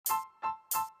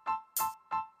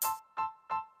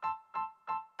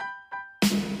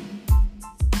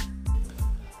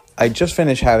I just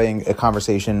finished having a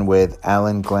conversation with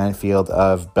Alan Glanfield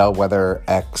of Bellwether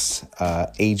X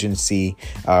agency,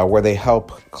 where they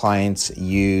help clients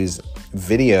use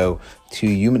video to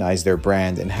humanize their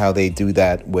brand and how they do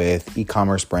that with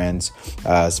e-commerce brands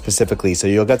specifically. So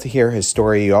you'll get to hear his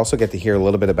story. You also get to hear a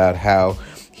little bit about how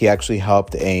he actually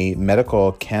helped a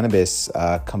medical cannabis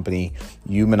company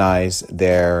humanize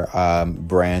their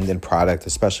brand and product,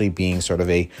 especially being sort of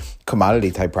a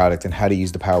commodity type product, and how to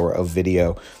use the power of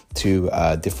video to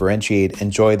differentiate.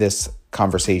 Enjoy this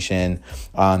conversation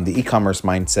on the E-commerce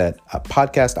Mindset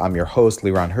podcast. I'm your host,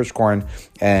 Liran Hirschkorn,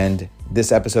 and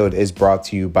this episode is brought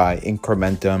to you by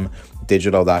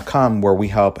IncrementumDigital.com, where we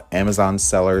help Amazon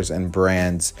sellers and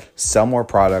brands sell more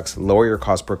products, lower your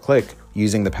cost per click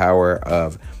using the power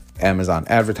of Amazon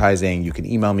advertising. You can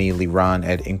email me,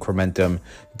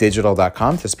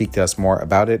 liran@incrementumdigital.com, to speak to us more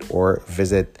about it, or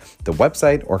visit the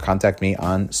website or contact me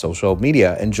on social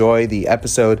media. Enjoy the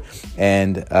episode,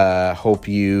 and hope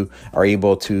you are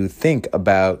able to think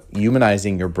about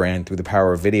humanizing your brand through the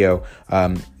power of video,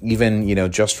 even,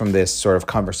 just from this sort of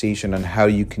conversation on how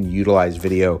you can utilize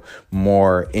video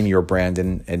more in your brand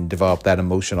and develop that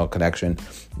emotional connection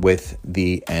with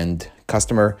the end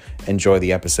customer. Enjoy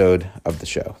the episode of the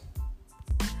show.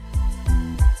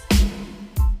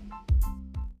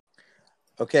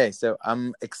 Okay, so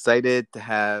I'm excited to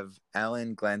have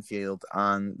Alan Glanfield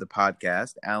on the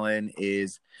podcast. Alan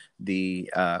is the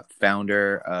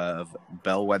founder of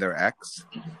Bellwether X,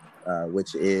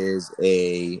 which is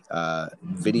a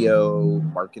video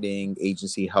marketing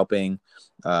agency helping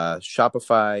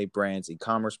Shopify brands,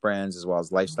 e-commerce brands, as well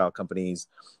as lifestyle companies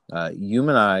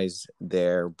humanize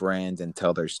their brand and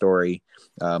tell their story,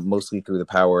 mostly through the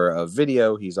power of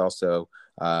video. He's also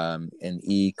an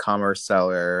e-commerce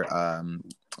seller,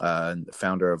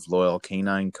 founder of Loyal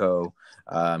Canine Co.,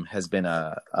 has been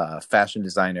a fashion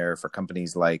designer for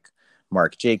companies like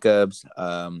Marc Jacobs,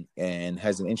 and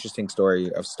has an interesting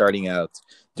story of starting out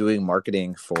doing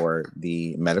marketing for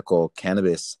the medical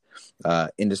cannabis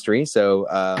industry. So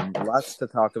lots to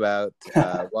talk about.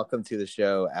 Welcome to the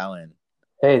show, Alan.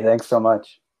 Hey, thanks so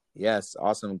much. Yes,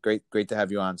 awesome. Great to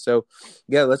have you on. So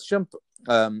yeah, let's jump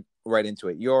right into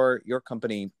it. Your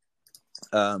company,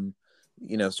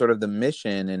 sort of the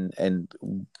mission and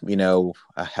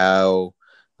how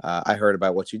I heard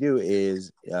about what you do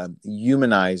is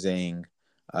humanizing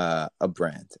a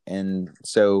brand. And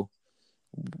so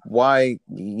why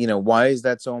is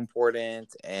that so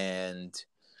important? And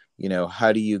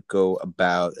how do you go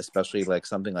about, especially like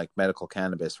something like medical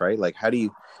cannabis, right? Like how do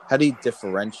you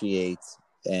differentiate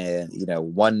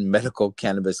one medical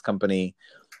cannabis company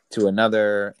to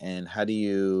another, and how do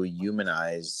you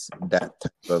humanize that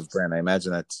type of brand? I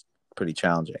imagine that's pretty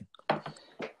challenging.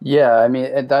 Yeah, I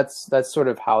mean, that's sort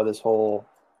of how this whole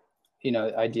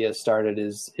idea started.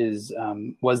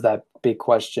 Was that big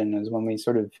question? Is when we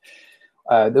sort of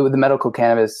the medical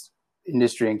cannabis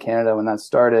industry in Canada, when that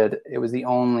started, it was the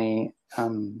only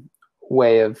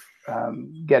way of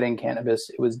getting cannabis.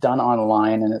 It was done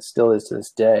online, and it still is to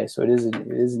this day. So it is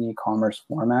an e-commerce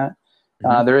format.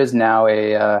 Mm-hmm. There is now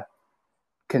a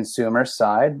consumer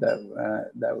side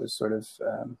that was sort of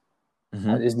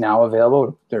is now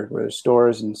available. There were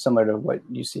stores, and similar to what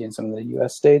you see in some of the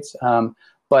U.S. states.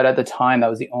 But at the time, that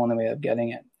was the only way of getting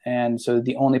it, and so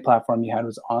the only platform you had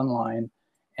was online.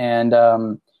 And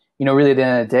really, at the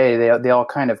end of the day, they all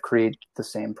kind of create the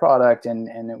same product,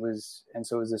 and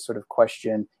so it was this sort of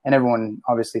question, and everyone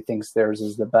obviously thinks theirs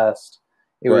is the best.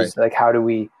 It was like, how do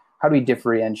we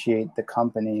differentiate the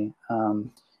company? And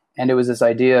it was this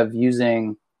idea of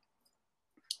using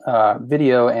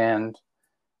video and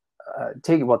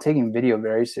taking video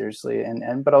very seriously,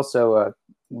 but also a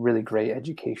really great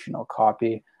educational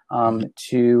copy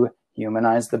to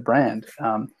humanize the brand.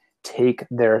 Take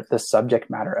the subject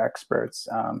matter experts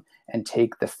and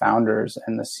take the founders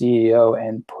and the CEO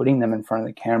and putting them in front of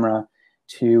the camera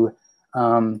to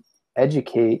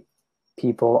educate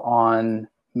people on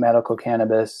medical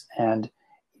cannabis and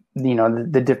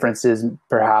the differences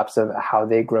perhaps of how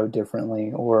they grow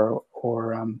differently or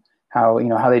how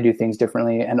they do things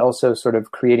differently, and also sort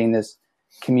of creating this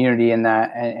community in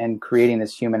that and creating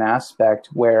this human aspect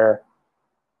where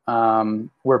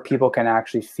people can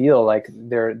actually feel like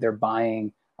they're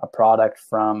buying a product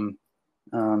from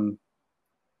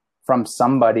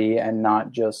somebody and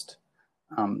not just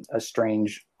a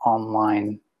strange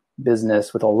online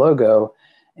business with a logo.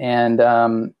 And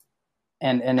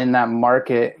in that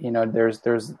market,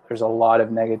 there's a lot of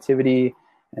negativity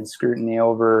and scrutiny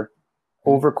over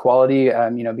quality,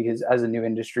 because as a new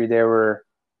industry, they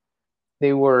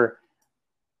were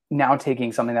now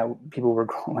taking something that people were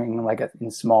growing like in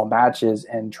small batches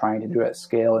and trying to do it at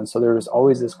scale. And so there was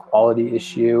always this quality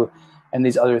issue and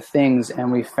these other things.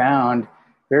 And we found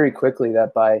very quickly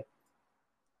that by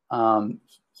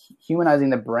humanizing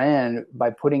the brand, by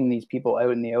putting these people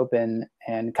out in the open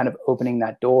and kind of opening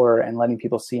that door and letting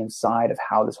people see inside of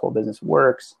how this whole business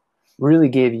works, really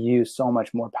gave you so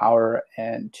much more power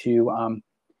and to,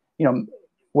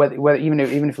 whether even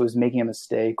if it was making a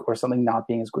mistake or something not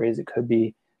being as great as it could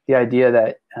be, the idea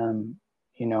that,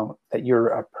 that you're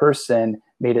a person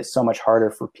made it so much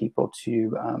harder for people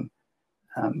to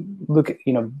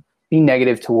be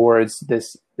negative towards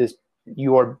this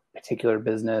your particular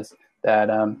business that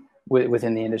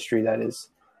within the industry that is.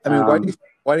 I mean,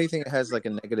 why do you think it has like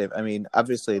a negative? I mean,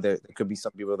 obviously there could be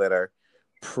some people that are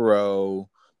pro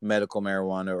medical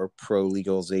marijuana or pro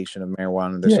legalization of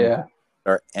marijuana. There's some that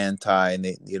are anti, and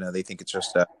they think it's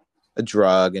just a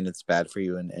drug and it's bad for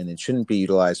you and it shouldn't be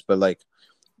utilized. But like,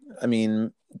 I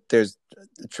mean, there's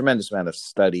a tremendous amount of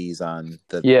studies on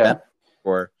the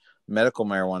for medical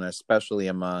marijuana, especially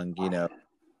among,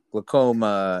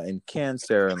 glaucoma and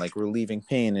cancer and like relieving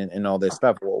pain and all this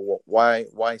stuff. Why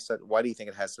do you think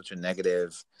it has such a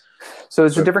negative? So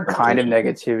it's a different kind of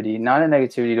negativity, not a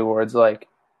negativity towards like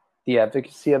the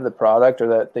efficacy of the product or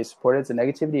that they support it. It's a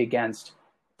negativity against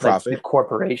profit, like,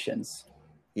 corporations.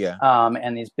 Yeah.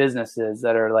 And these businesses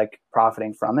that are like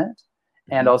profiting from it.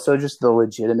 And also just the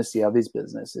legitimacy of these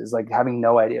businesses, like having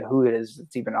no idea who it is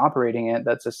that's even operating it,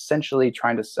 that's essentially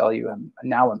trying to sell you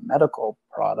now a medical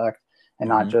product and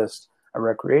not just a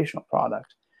recreational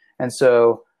product. And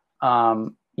so,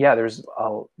 there's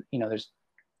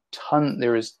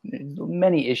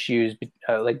many issues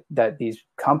like that these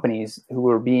companies who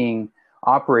were being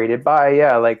operated by,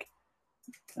 I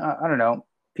don't know,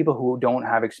 people who don't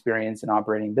have experience in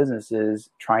operating businesses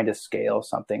trying to scale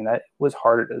something that was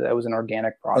harder, that was an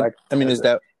organic product. I mean, is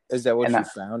that what you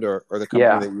found, or the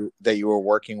company that you were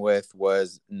working with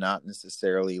was not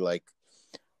necessarily like,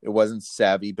 it wasn't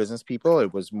savvy business people?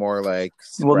 It was more like,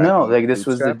 this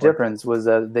was the difference, was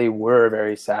that they were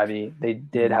very savvy. They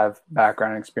did have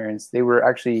background experience. They were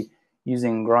actually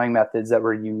using growing methods that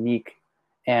were unique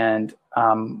and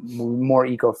more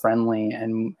eco-friendly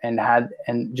and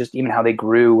just even how they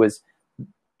grew was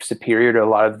superior to a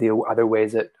lot of the other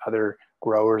ways that other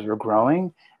growers were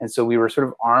growing. And so we were sort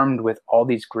of armed with all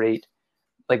these great,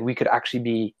 like we could actually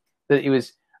be, it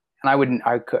was, and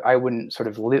I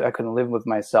couldn't live with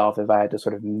myself if I had to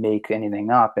sort of make anything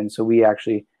up. And so we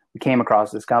came across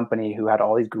this company who had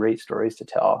all these great stories to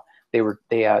tell. They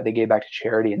gave back to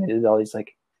charity and they did all these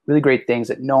like really great things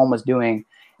that no one was doing,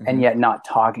 and yet not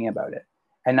talking about it.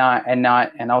 And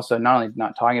also not only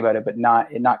not talking about it, but not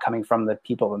coming from the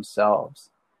people themselves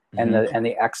and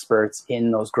the experts in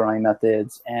those growing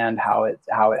methods and how it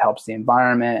helps the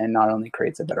environment and not only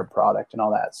creates a better product and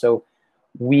all that. So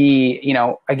to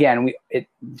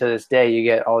this day, you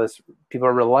get all this, people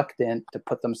are reluctant to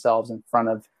put themselves in front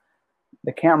of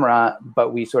the camera,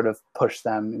 but we sort of pushed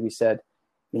them and we said,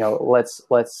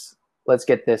 let's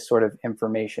get this sort of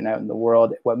information out in the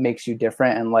world, what makes you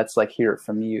different, and let's like hear it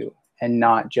from you and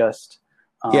not just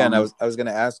and I was going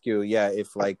to ask you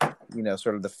if like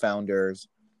sort of the founders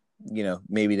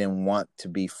maybe didn't want to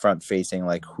be front facing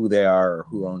like who they are or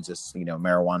who owns this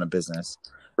marijuana business,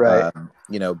 right?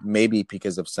 Maybe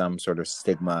because of some sort of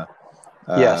stigma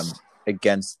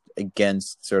against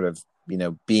sort of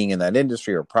being in that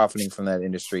industry or profiting from that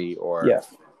industry or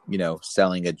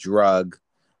selling a drug.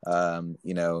 I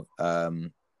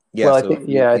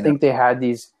think they had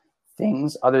these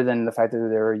things other than the fact that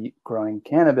they were growing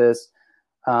cannabis.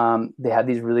 They had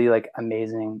these really like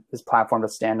amazing, this platform to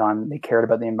stand on. They cared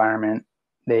about the environment.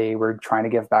 They were trying to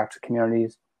give back to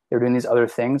communities. They were doing these other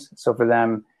things. So for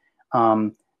them,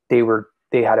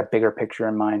 they had a bigger picture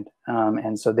in mind.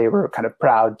 And so they were kind of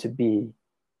proud to be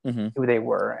who they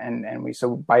were. And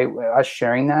so by us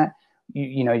sharing that,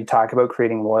 you talk about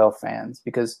creating loyal fans,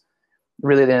 because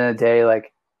really at the end of the day,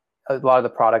 like a lot of the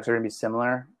products are going to be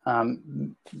similar,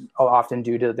 often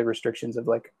due to the restrictions of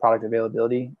like product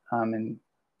availability and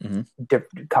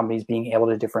companies being able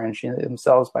to differentiate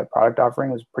themselves by product offering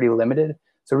was pretty limited.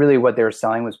 So really what they were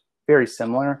selling was very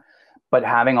similar, but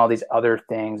having all these other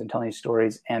things and telling these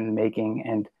stories and making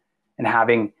and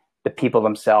having the people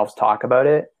themselves talk about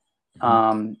it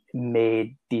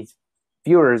made these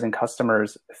viewers and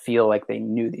customers feel like they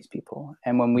knew these people.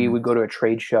 And when we would go to a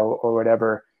trade show or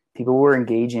whatever, people were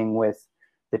engaging with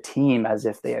the team as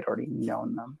if they had already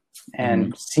known them.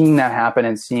 And seeing that happen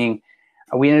and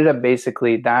we ended up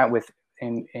basically that with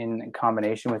in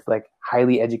combination with like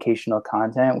highly educational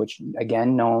content, which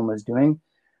again, no one was doing.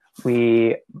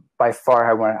 we by far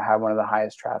have one of the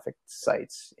highest traffic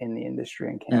sites in the industry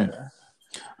in Canada.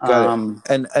 Got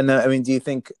it. And I mean, do you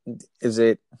think, is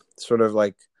it sort of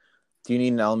like, do you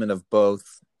need an element of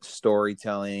both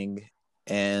storytelling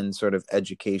and sort of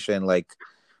education? Like,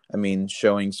 I mean,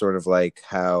 showing sort of like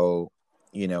how,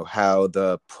 how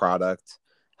the product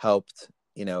helped,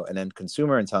 an end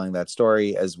consumer, and telling that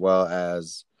story, as well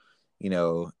as,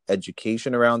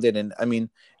 education around it. And I mean,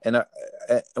 and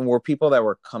were people that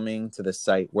were coming to the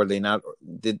site, were they not,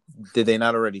 did they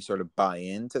not already sort of buy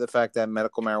into the fact that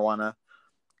medical marijuana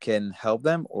can help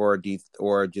them, or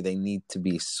do they need to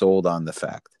be sold on the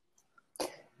fact?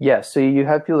 Yeah, so you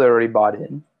have people that already bought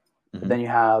in, but then you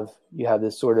have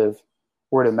this sort of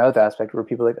word of mouth aspect where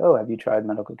people are like, oh, have you tried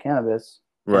medical cannabis?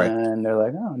 Right. And they're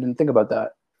like, oh, I didn't think about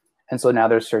that. And so now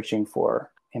they're searching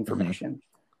for information,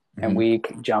 and we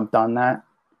jumped on that.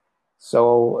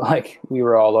 So like we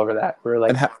were all over that. We were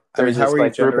like, there's this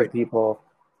like group of people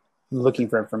looking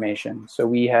for information. So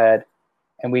we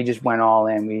just went all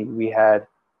in. We had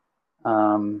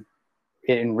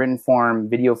it in written form,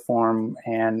 video form,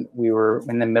 and we were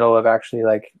in the middle of actually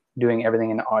like doing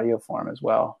everything in audio form as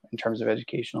well in terms of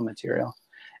educational material.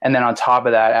 And then on top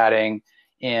of that, adding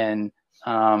in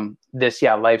this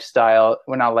lifestyle,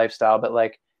 well, not lifestyle, but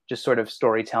like just sort of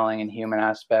storytelling and human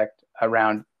aspect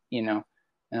around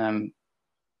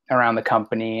around the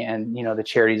company, and the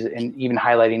charities, and even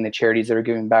highlighting the charities that are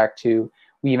giving back to.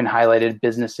 We even highlighted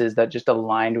businesses that just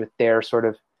aligned with their sort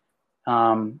of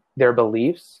their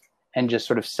beliefs, and just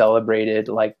sort of celebrated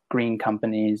like green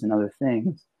companies and other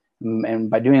things. And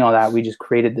by doing all that, we just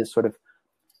created this sort of,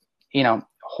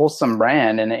 wholesome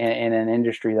brand in an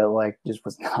industry that like just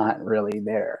was not really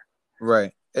there.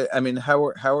 Right. I mean,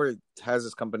 how's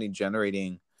this company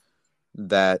generating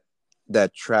that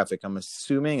traffic? I'm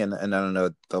assuming, and I don't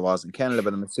know the laws in Canada,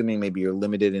 but I'm assuming maybe you're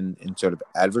limited in sort of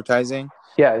advertising.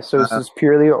 Yeah. So this is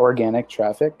purely organic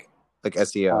traffic. Like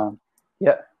SEO.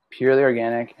 Yeah. Purely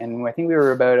organic. And I think we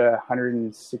were about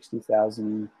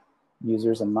 160,000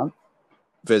 users a month.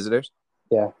 Visitors?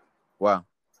 Yeah. Wow.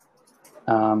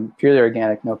 Purely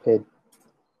organic, no paid.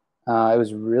 It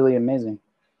was really amazing.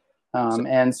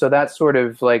 And so that sort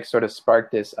of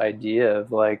sparked this idea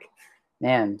of like,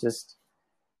 man, just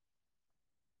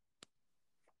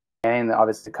getting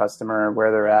obviously the customer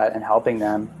where they're at and helping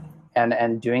them,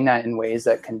 and doing that in ways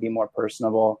that can be more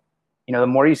personable. The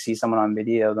more you see someone on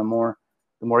video, the more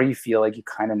you feel like you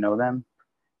kind of know them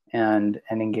and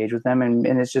engage with them. And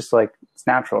it's just like, it's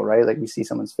natural, right? Like we see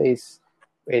someone's face,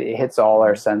 it hits all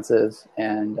our senses,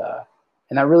 and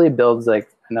that really builds like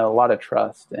a lot of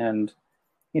trust. And,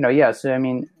 so I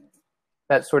mean,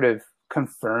 that sort of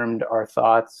confirmed our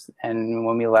thoughts. And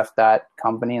when we left that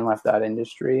company and left that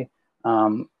industry, we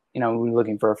were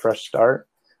looking for a fresh start.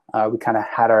 We kind of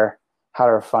had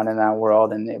our fun in that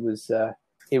world, and it was,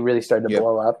 it really started to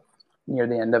blow up near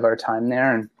the end of our time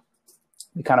there. And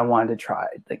we kind of wanted to try,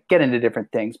 like, get into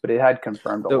different things, but it had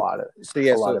confirmed a lot of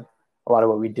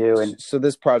what we do. And so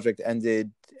this project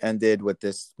ended with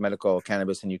this medical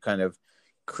cannabis, and you kind of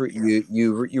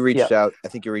you reached out. I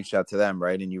think you reached out to them,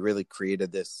 right? And you really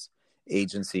created this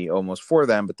agency almost for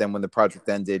them. But then when the project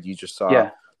ended, you just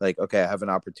saw like, okay, I have an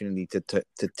opportunity to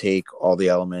take all the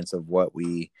elements of what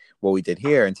we did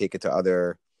here and take it to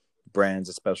other brands,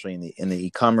 especially in the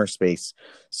e-commerce space.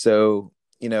 So,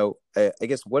 I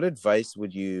guess, what advice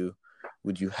would you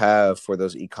have for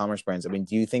those e-commerce brands? I mean,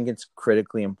 do you think it's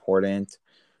critically important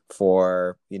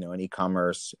for, an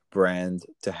e-commerce brand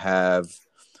to have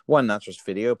one, not just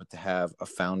video, but to have a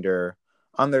founder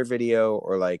on their video,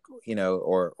 or like,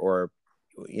 or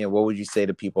what would you say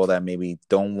to people that maybe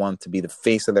don't want to be the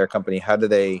face of their company? How do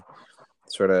they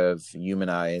sort of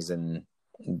humanize and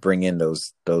bring in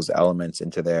those elements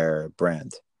into their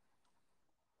brand?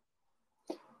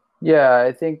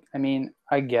 Yeah,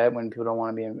 I get when people don't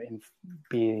want to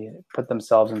be put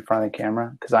themselves in front of the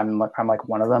camera, because I'm like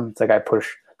one of them. It's like I push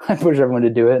everyone to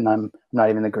do it, and I'm not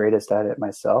even the greatest at it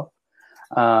myself.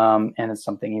 And it's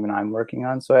something even I'm working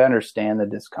on. So I understand the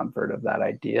discomfort of that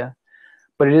idea,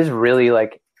 but it is really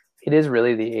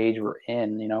the age we're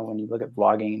in. When you look at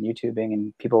vlogging and YouTubing,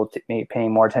 and people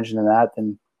paying more attention to that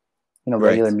than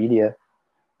regular media.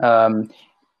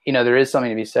 There is something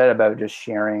to be said about just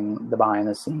sharing the behind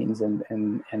the scenes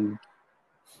and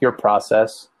your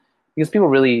process, because people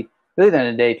really at the end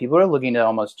of the day, people are looking to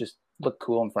almost just look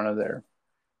cool in front of their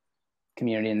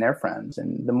community and their friends.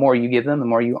 And the more you give them, the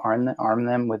more you arm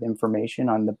them with information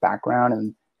on the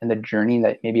background and the journey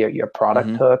that maybe your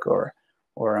product took, or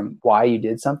why you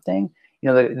did something.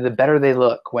 The better they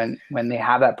look when they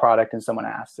have that product and someone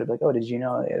asks, they're like, oh, did you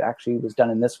know it actually was done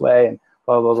in this way? And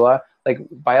blah, blah, blah. like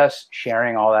by us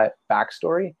sharing all that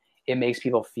backstory, it makes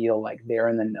people feel like they're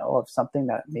in the know of something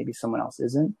that maybe someone else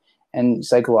isn't. And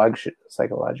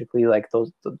psychologically, like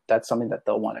that's something that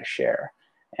they'll want to share.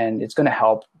 And it's going to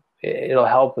help. It'll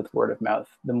help with word of mouth.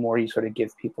 The more you sort of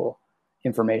give people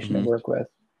information to work with.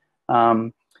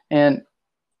 And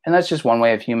that's just one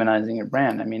way of humanizing your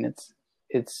brand. I mean,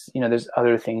 it's, there's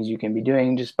other things you can be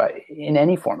doing just in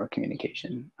any form of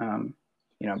communication.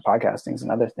 Podcasting is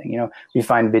another thing. We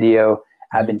find video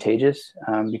advantageous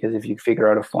because if you figure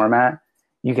out a format,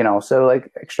 you can also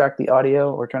like extract the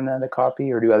audio or turn that into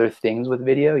copy or do other things with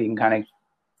video. You can kind of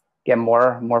get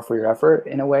more for your effort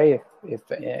in a way,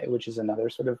 which is another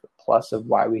sort of plus of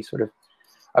why we sort of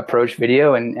approach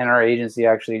video. And our agency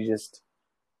actually just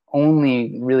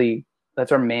only really,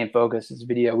 that's our main focus is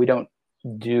video. We don't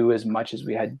do as much as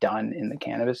we had done in the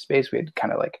cannabis space. We had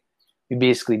kind of like, we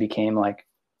basically became like,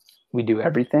 we do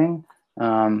everything.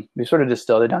 We sort of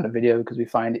distilled it down to video because we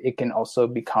find it can also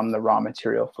become the raw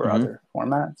material for other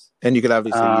formats. And you could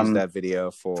obviously use that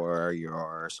video for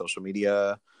your social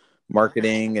media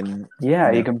marketing and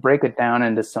you can break it down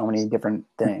into so many different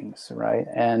things, right?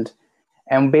 And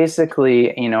basically,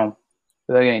 without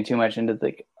getting too much into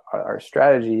our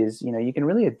strategy is, you can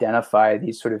really identify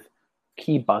these sort of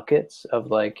key buckets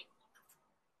of like,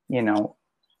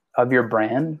 of your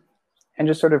brand and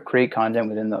just sort of create content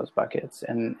within those buckets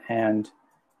and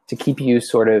to keep you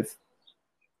sort of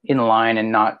in line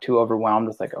and not too overwhelmed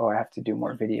with like, oh, I have to do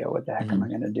more video. What the heck am I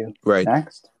going to do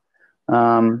next?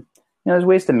 There's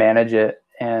ways to manage it.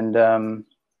 And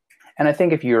I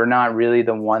think if you're not really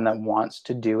the one that wants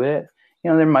to do it,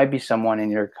 there might be someone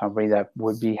in your company that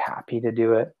would be happy to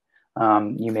do it.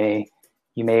 You may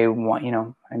want,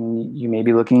 you may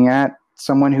be looking at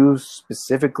someone who's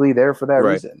specifically there for that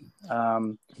reason.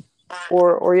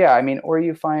 Or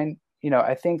you find,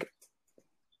 I think,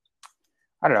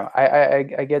 I don't know.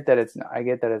 I get that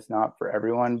it's not for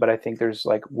everyone, but I think there's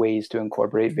like ways to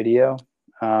incorporate video.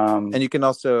 And you can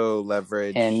also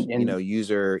leverage,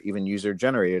 user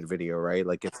generated video, right?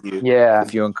 Like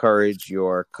if you encourage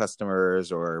your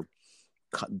customers or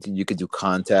you could do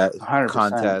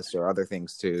contests or other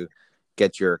things to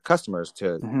get your customers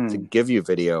to give you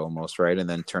video almost, right? And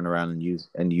then turn around and use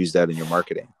that in your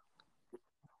marketing.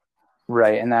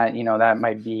 Right. And that,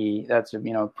 that's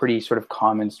a pretty sort of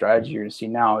common strategy you're to see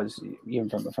now is even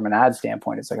from an ad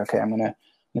standpoint. It's like, okay, I'm going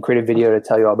to create a video to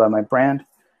tell you all about my brand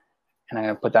and I'm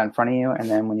going to put that in front of you. And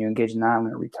then when you engage in that, I'm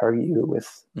going to retarget you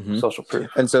with social proof.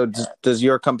 And so does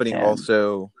your company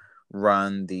also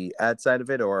run the ad side of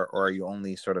it or are you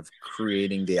only sort of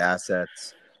creating the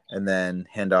assets and then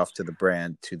hand off to the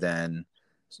brand to then,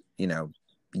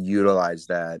 utilize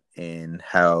that in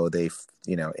how they,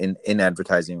 in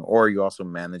advertising, or are you also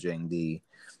managing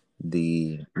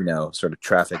the sort of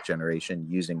traffic generation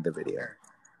using the video?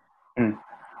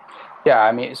 Yeah,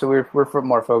 I mean, so we're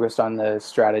more focused on the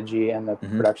strategy and the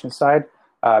production side.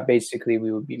 Basically,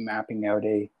 we would be mapping out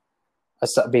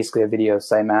basically a video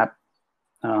sitemap,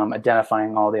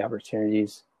 identifying all the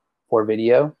opportunities for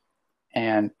video,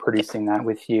 and producing that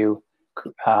with you,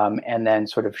 and then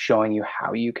sort of showing you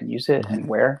how you can use it and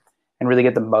where, and really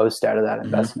get the most out of that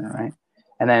investment, right?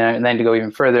 And then to go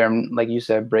even further, and like you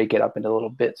said, break it up into little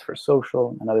bits for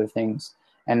social and other things,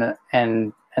 and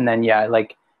then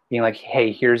like being like,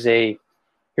 hey, here's a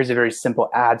very simple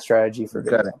ad strategy for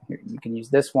video. You can use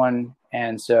this one,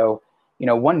 and so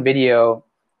one video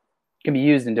can be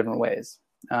used in different ways,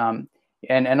 and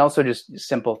also just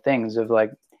simple things of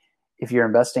like, if you're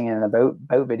investing in an about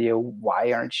video,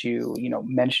 why aren't you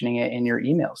mentioning it in your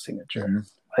email signature?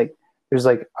 Like, there's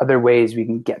like other ways we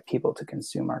can get people to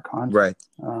consume our content, right?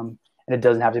 And it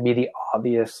doesn't have to be the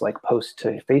obvious like post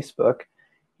to Facebook.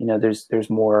 There's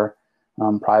more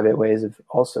private ways of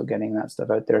also getting that stuff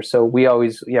out there. So we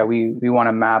always, we want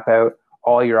to map out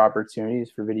all your opportunities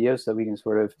for video so we can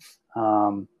sort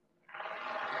of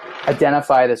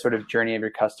identify the sort of journey of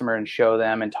your customer and show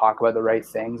them and talk about the right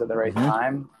things at the right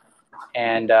time.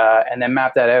 And then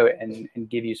map that out and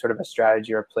give you sort of a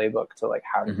strategy or a playbook to like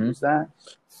how to use that.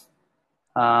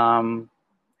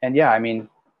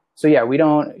 We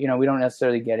don't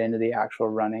necessarily get into the actual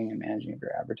running and managing of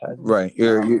your advertising. Right.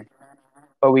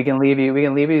 But we can leave you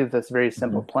with this very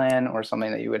simple plan or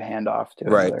something that you would hand off to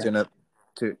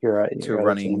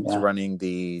running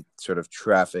the sort of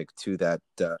traffic to that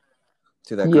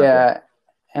company.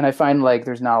 And I find like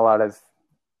there's not a lot of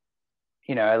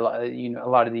a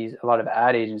lot of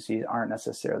ad agencies aren't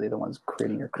necessarily the ones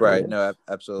creating your creatives. Right. No,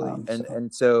 absolutely.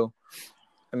 And so,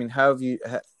 I mean, how have you?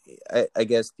 I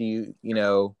guess do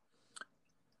you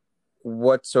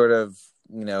what sort of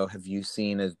have you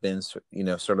seen has been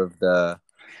sort of the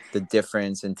the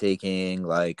difference in taking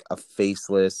like a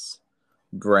faceless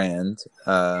brand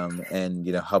and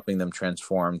helping them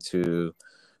transform to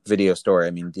video story.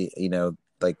 I mean,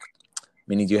 like,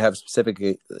 meaning do you have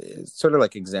specific sort of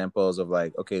like examples of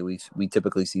like, okay, we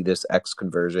typically see this X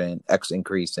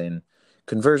increase in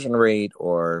conversion rate,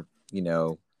 or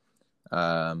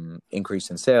increase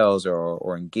in sales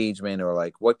or engagement, or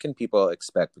like what can people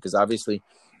expect? Because obviously,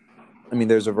 I mean,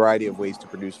 there's a variety of ways to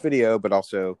produce video, but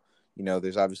also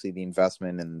there's obviously the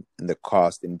investment and the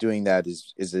cost in doing that.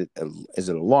 Is it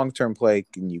a long-term play?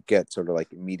 Can you get sort of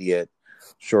like immediate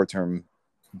short-term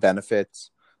benefits,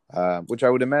 which I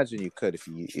would imagine you could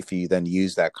if you then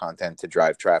use that content to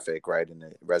drive traffic, right, and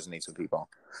it resonates with people.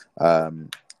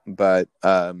 But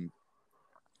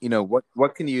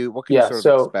what can you sort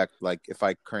of expect? Like if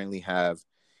I currently have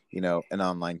an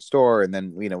online store, and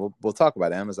then we'll talk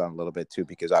about Amazon a little bit too,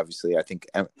 because obviously I think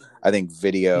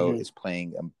video is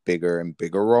playing a bigger and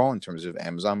bigger role in terms of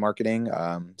Amazon marketing.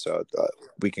 So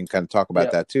we can kind of talk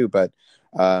about that too. But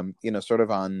sort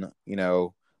of on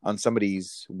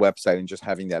somebody's website and just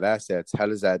having that assets, how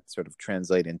does that sort of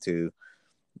translate into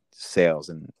sales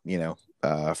and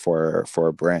for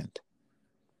a brand?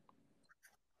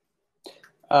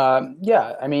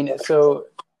 I mean, so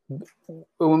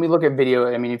when we look at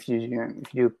video, I mean, if you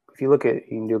look at,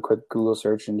 you can do a quick Google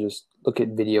search and just look at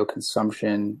video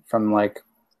consumption from like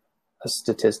a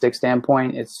statistic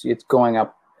standpoint. It's going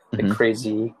up like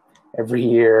crazy every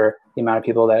year. The amount of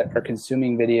people that are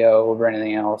consuming video over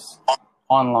anything else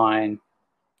online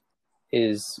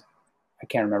is, I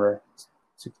can't remember,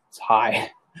 it's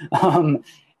high.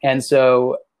 And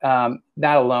so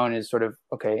that alone is sort of,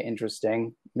 okay,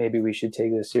 interesting. Maybe we should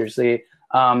take this seriously.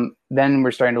 Then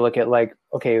we're starting to look at like,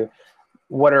 okay,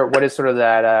 what are the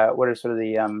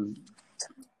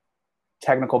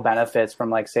technical benefits from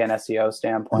like, say, an SEO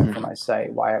standpoint for my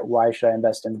site? Why should I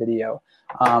invest in video?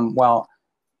 Well,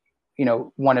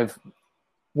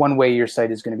 one way your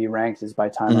site is going to be ranked is by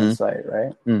time on site,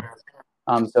 right?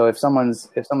 So if someone's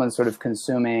sort of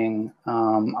consuming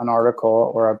an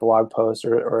article or a blog post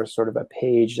or sort of a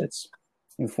page that's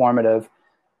informative,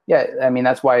 yeah, I mean,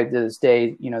 that's why to this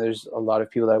day, there's a lot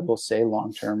of people that will say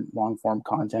long form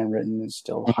content written is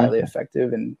still highly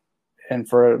effective, and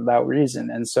for that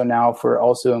reason. And so now for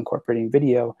also incorporating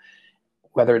video,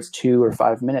 whether it's 2 or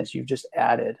 5 minutes, you've just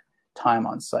added time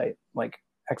on site like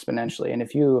exponentially. And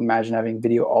if you imagine having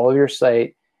video all over your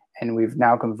site, and we've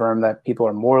now confirmed that people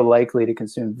are more likely to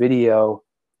consume video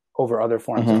over other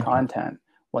forms of content,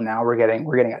 well, now we're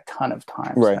getting a ton of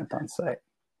time spent on site.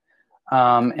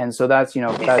 And so that's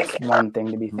one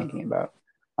thing to be thinking about.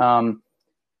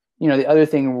 The other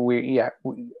thing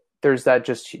there's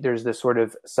this sort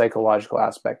of psychological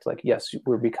aspect. Like, yes,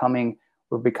 we're becoming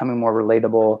more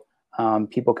relatable.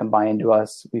 People can buy into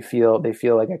us. They feel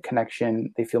like a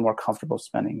connection. They feel more comfortable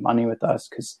spending money with us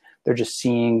because they're just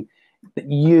seeing that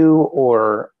you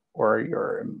or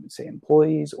your, say,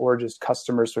 employees or just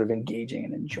customers sort of engaging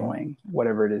and enjoying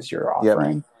whatever it is you're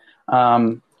offering.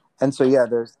 And so,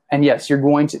 yes, you're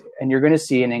going to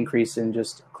see an increase in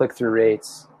just click-through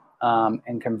rates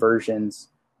and conversions.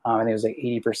 I think it was like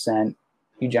 80%.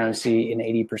 You generally see an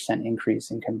 80% increase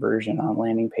in conversion on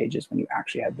landing pages when you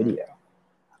actually have video.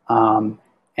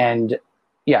 And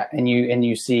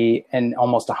you see, and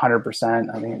almost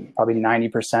 100%, I think probably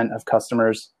 90% of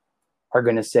customers are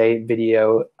going to say a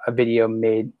video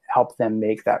help them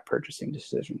make that purchasing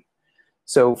decision.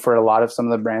 So for a lot of some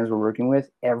of the brands we're working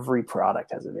with, every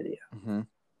product has a video,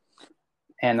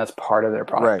 and that's part of their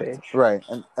product page. Right.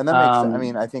 And that makes, I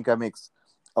mean, I think that makes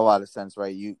a lot of sense,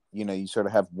 right? You sort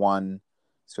of have one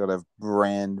sort of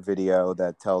brand video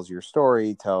that tells your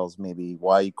story, tells maybe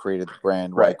why you created the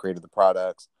brand, why you created the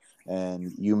products, and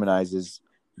humanizes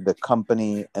the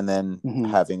company, and then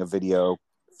having a video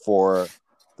for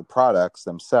the products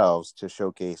themselves to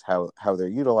showcase how they're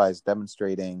utilized,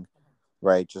 demonstrating,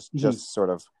 right? Just sort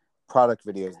of product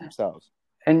videos themselves.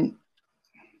 And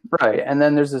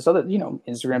then there's this other,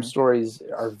 Instagram stories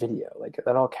are video, like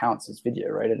that all counts as video,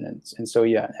 right? And so,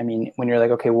 I mean, when you're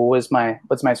like, okay, well, what's my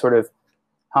sort of,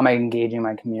 how am I engaging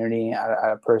my community at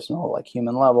a personal, like,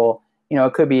 human level?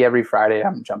 It could be every Friday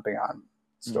I'm jumping on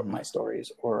my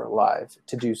stories or live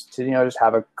to just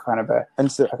have a kind of a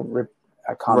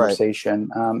conversation.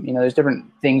 There's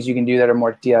different things you can do that are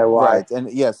more DIY. Right.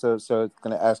 And so it's going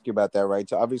to ask you about that, right?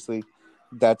 So obviously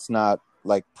that's not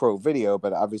like pro video,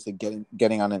 but obviously getting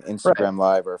on an Instagram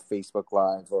live or Facebook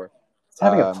live, or it's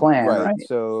having a plan, right?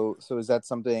 So is that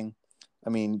something, I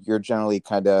mean, you're generally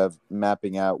kind of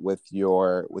mapping out with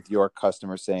your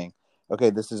customers, saying,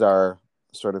 okay, this is our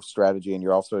sort of strategy, and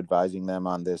you're also advising them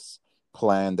on this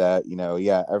plan that,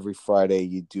 every Friday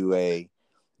you do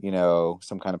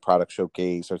some kind of product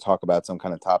showcase or talk about some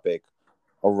kind of topic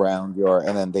around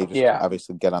and then they just Yeah.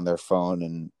 obviously get on their phone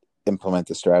and implement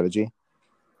the strategy?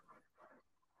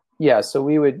 Yeah. So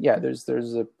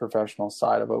there's a professional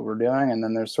side of what we're doing. And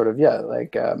then there's sort of,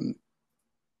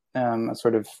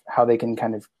 sort of how they can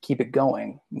kind of keep it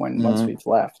going once we've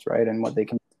left, right? And what they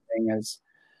can be doing as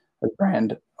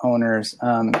brand owners.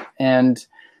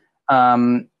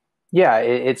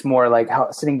 It's more like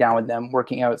sitting down with them,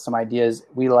 working out some ideas.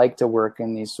 We like to work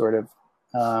in these sort of,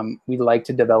 we like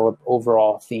to develop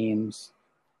overall themes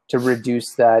to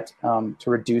reduce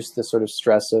the sort of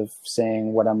stress of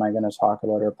saying, what am I going to talk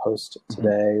about or post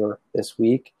today or this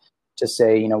week, to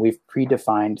say, we've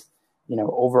predefined,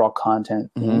 overall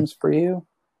content themes for you.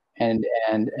 And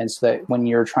so that when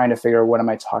you're trying to figure out what am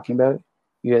I talking about,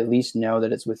 you at least know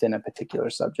that it's within a particular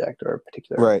subject or a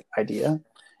particular idea.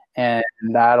 And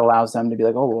that allows them to be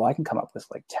like, oh, well, I can come up with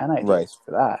like 10 ideas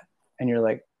for that. And you're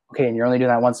like, okay, and you're only doing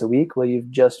that once a week? Well, you've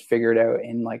just figured out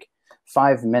in like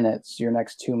 5 minutes your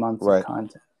next 2 months of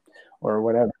content or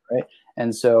whatever, right?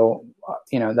 And so,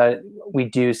 that we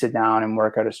do sit down and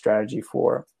work out a strategy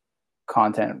for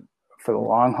content for the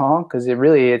long haul, because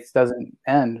it doesn't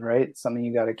end, right? It's something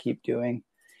you got to keep doing.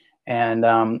 And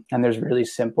there's really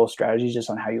simple strategies just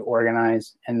on how you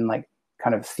organize and like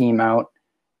kind of theme out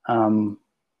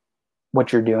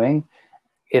what you're doing.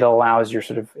 It allows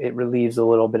it relieves a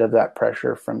little bit of that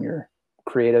pressure from your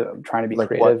trying to be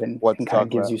creative, and kind of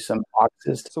gives you some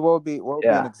boxes. So what would be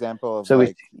an example of, so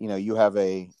you have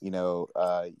you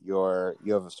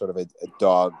have a sort of a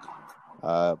dog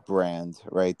brand,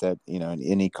 right? That,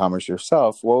 in e-commerce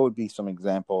yourself, what would be some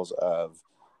examples of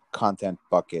content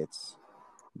buckets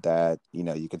that,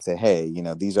 you could say, hey,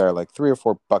 these are like 3 or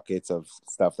 4 buckets of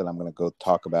stuff that I'm going to go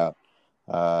talk about,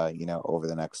 over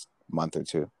the next month or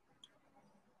two?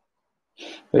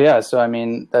 But yeah, so I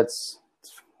mean, that's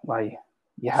why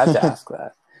you had to ask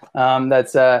that.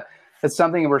 That's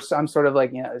something I'm sort of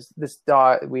like, this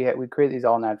dog, we create these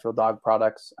all natural dog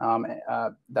products,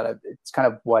 it's kind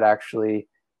of what actually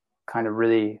kind of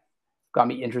really got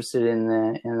me interested in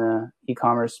the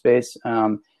e-commerce space.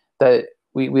 That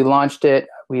we launched it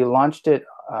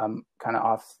kind of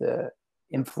off the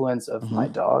influence of my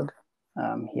dog.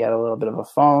 He had a little bit of a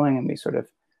following, and we sort of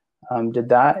took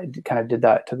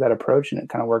that approach, and it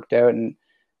kind of worked out. And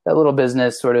that little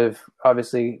business sort of,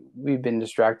 obviously we've been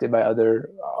distracted by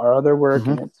our other work,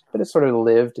 but it's sort of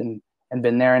lived and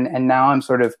been there. And now I'm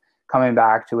sort of coming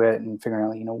back to it and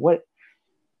figuring out, what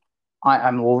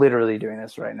I'm literally doing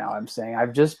this right now. I'm saying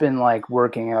I've just been like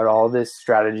working out all this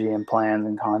strategy and plans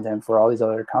and content for all these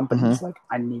other companies. Like,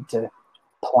 I need to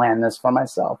plan this for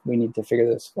myself. We need to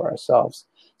figure this for ourselves.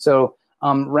 So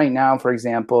right now, for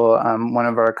example, one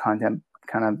of our content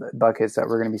kind of buckets that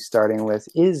we're going to be starting with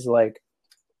is like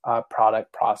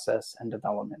product process and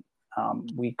development.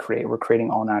 We're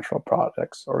creating all natural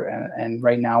products, and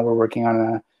right now we're working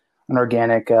on an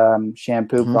organic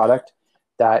shampoo product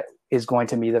that is going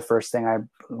to be the first thing I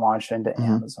launch into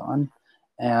Amazon.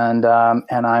 And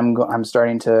I'm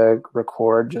starting to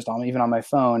record just even on my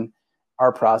phone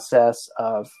our process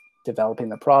of developing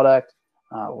the product,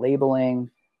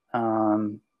 labeling,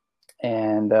 and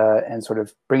sort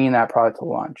of bringing that product to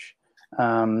launch.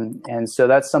 And so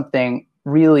that's something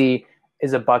really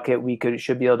is a bucket we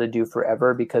should be able to do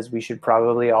forever, because we should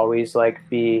probably always like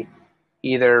be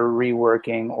either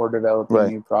reworking or developing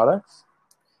new products.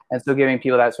 And so giving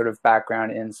people that sort of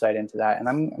background insight into that.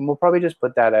 And we'll probably just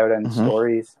put that out in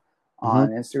stories on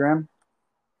Instagram.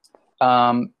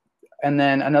 And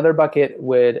then another bucket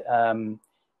would,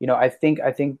 I think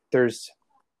there's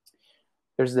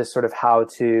this sort of how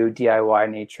to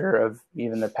DIY nature of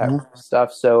even the pet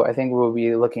stuff. So I think we'll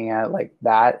be looking at like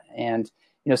that, and,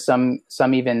 some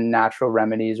even natural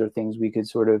remedies or things we could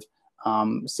sort of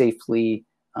safely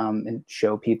and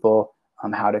show people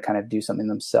how to kind of do something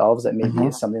themselves that maybe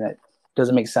is something that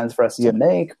doesn't make sense for us to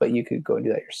make, but you could go and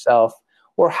do that yourself,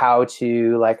 or how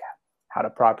to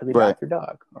properly bath your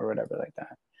dog or whatever like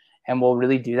that. And we'll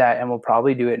really do that. And we'll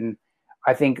probably do it. And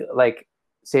I think like,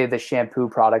 say the shampoo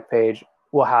product page,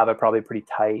 we'll have a probably pretty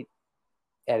tight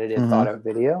edited thought out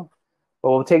video, but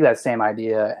we'll take that same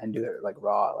idea and do it like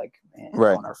raw, like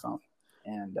on our phone.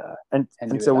 And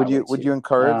so would you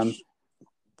encourage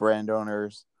brand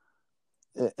owners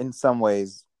in some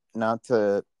ways not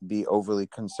to be overly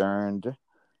concerned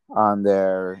on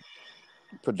their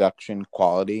production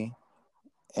quality?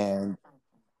 And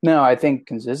no, I think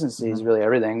consistency is really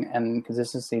everything, and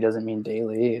consistency doesn't mean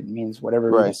daily. It means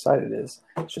whatever we decide it is.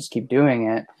 Just keep doing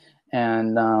it,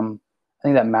 and I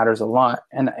think that matters a lot.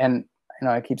 And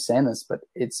I keep saying this, but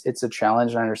it's a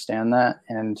challenge, and I understand that.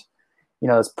 And,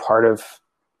 it's part of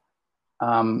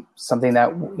something that,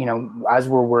 as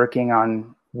we're working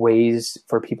on ways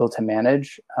for people to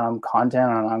manage content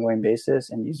on an ongoing basis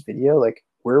and use video, like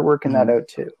we're working that out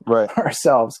too, right,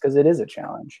 ourselves, because it is a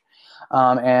challenge.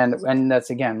 And that's,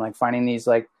 again, like finding these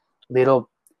like little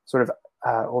sort of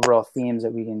overall themes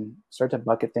that we can start to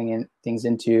bucket things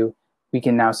into. We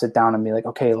can now sit down and be like,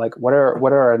 okay, like what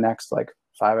are our next like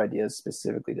 5 ideas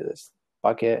specifically to this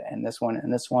bucket, and this one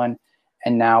and this one.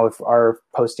 And now if our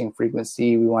posting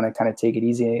frequency, we want to kind of take it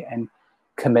easy and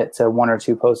commit to 1 or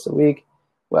 2 posts a week.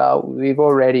 Well, we've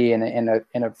already in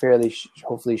a fairly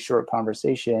hopefully short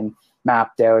conversation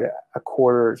mapped out a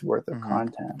quarter's worth of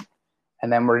content.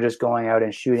 And then we're just going out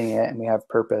and shooting it, and we have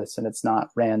purpose, and it's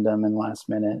not random and last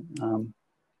minute.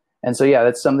 And so, yeah,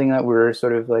 that's something that we're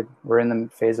sort of like, we're in the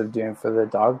phase of doing for the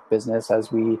dog business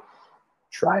as we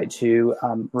try to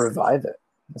revive it,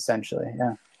 essentially.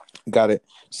 Yeah. Got it.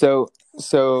 So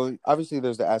obviously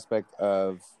there's the aspect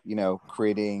of,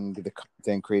 creating the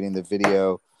content, creating the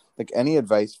video. Like, any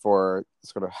advice for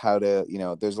sort of how to,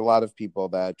 there's a lot of people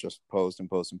that just post and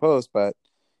post and post, but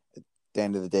at the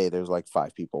end of the day, there's like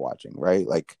 5 people watching, right?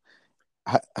 Like,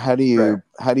 how do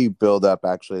you build up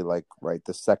actually, like, right,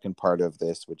 the second part of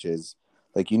this, which is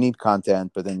like, you need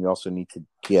content, but then you also need to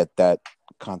get that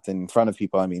content in front of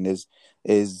people. I mean, is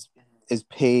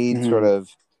paid sort of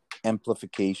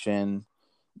amplification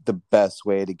the best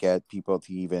way to get people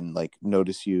to even like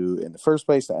notice you in the first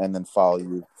place and then follow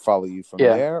you from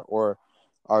there? Or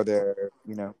are there,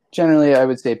 generally I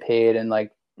would say paid and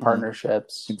like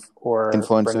partnerships or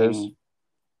influencers?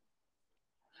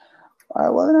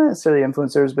 Well, they're not necessarily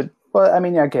influencers, but I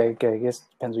mean, okay, I guess it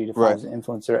depends what you define as an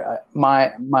influencer.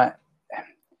 My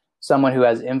someone who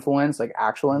has influence, like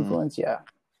actual influence,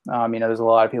 there's a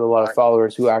lot of people, a lot of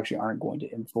followers who actually aren't going to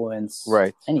influence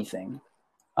anything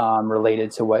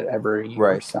related to whatever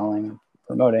you're selling,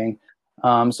 promoting.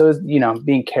 So it's,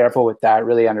 being careful with that,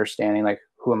 really understanding like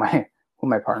who am I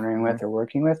partnering with or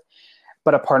working with.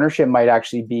 But a partnership might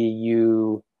actually be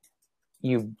you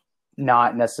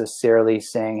not necessarily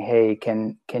saying, hey,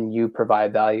 can you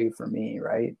provide value for me,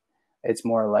 right? It's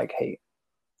more like, hey,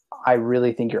 I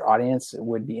really think your audience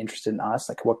would be interested in us.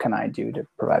 Like, what can I do to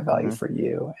provide value for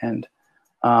you? And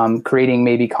creating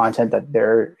maybe content that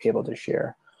they're able to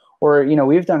share. Or,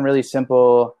 we've done really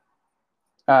simple,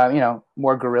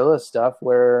 more guerrilla stuff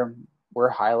where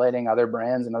we're highlighting other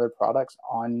brands and other products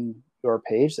on your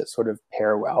page that sort of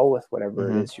pair well with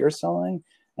whatever it is you're selling.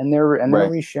 And they're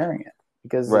resharing it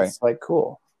because it's like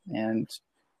cool. And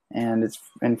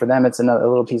for them, it's a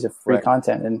little piece of free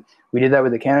content. And we did that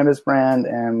with the cannabis brand,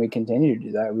 and we continue to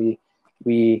do that.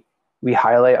 We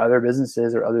highlight other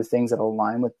businesses or other things that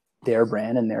align with their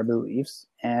brand and their beliefs,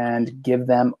 and give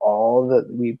them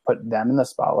we put them in the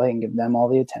spotlight and give them all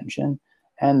the attention.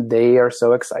 And they are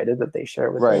so excited that they share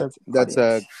it with their That's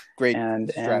audience. A great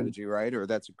strategy, right? Or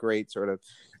that's a great sort of,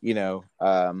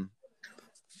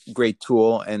 great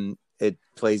tool, and it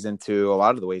plays into a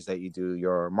lot of the ways that you do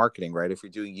your marketing, right? If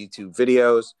you're doing YouTube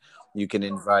videos, you can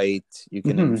invite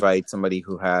somebody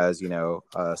who has,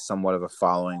 somewhat of a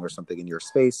following or something in your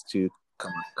space to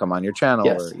come on your channel,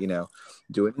 or,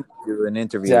 do an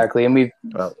interview. Exactly. And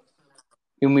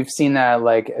we've seen that,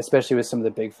 like, especially with some of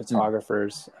the big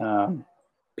photographers,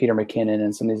 Peter McKinnon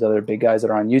and some of these other big guys that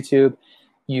are on YouTube.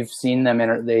 You've seen them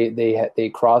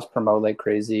they cross promote like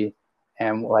crazy.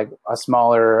 And like a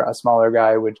smaller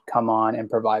guy would come on and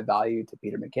provide value to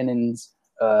Peter McKinnon's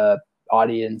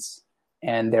audience,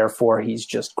 and therefore he's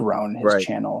just grown his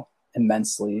channel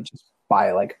immensely just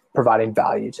by like providing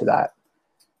value to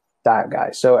that guy.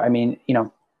 So I mean,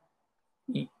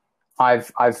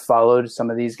 I've followed some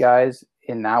of these guys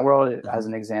in that world as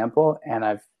an example,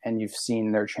 and you've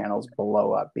seen their channels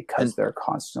blow up because they're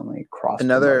constantly cross.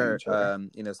 Another,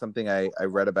 something I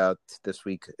read about this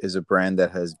week is a brand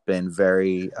that has been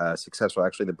very successful.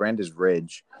 Actually, the brand is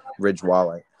Ridge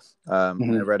Wallet.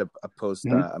 And I read a post.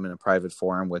 I'm in a private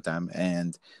forum with them,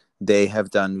 and they have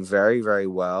done very, very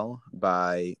well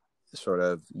by sort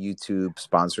of YouTube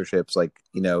sponsorships. Like,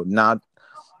 not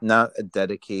a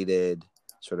dedicated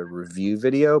sort of review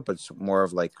video, but it's more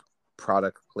of like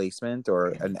product placement or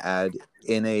an ad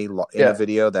in a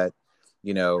video that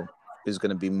is going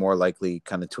to be more likely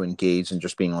kind of to engage than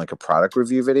just being like a product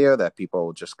review video that people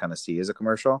will just kind of see as a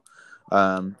commercial.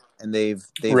 And they've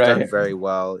done very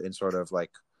well in sort of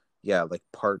like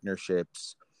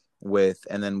partnerships with,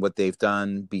 and then what they've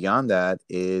done beyond that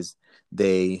is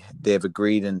they've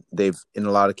agreed, and they've in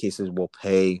a lot of cases will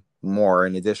pay more,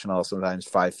 an additional sometimes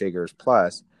 5 figures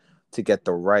plus, to get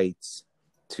the rights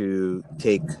to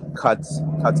take cuts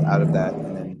out of that,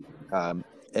 and then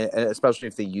and especially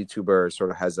if the YouTuber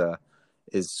sort of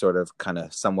is sort of kind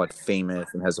of somewhat famous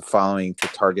and has a following, to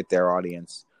target their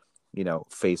audience,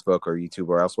 Facebook or YouTube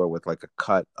or elsewhere, with like a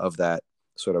cut of that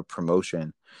sort of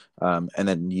promotion, and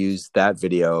then use that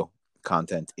video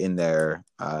content in their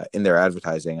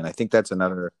advertising. And I think that's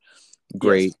another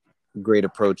great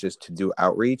approach, is to do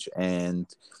outreach. And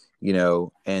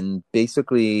and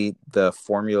basically the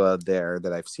formula there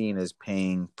that I've seen is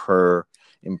paying per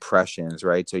impressions,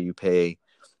 right? So you pay,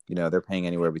 they're paying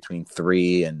anywhere between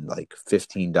 $3 and like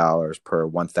 $15 per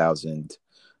 1,000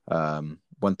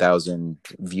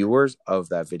 viewers of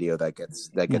that video that gets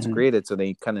Mm-hmm. created. So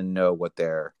they kind of know what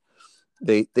they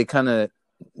kind of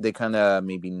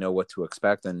maybe know what to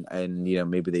expect, and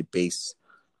maybe they base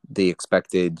the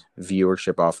expected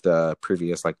viewership off the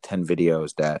previous like 10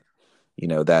 videos that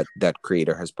that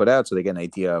creator has put out, so they get an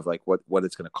idea of like what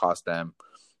it's going to cost them.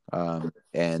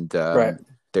 Right.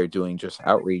 They're doing just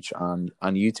outreach on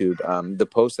YouTube. The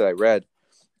post that I read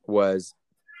was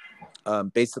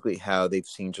basically how they've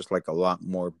seen just like a lot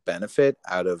more benefit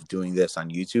out of doing this on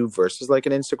YouTube versus like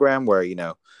an Instagram, where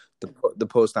the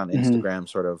post on Mm-hmm. Instagram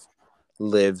sort of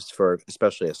lives for,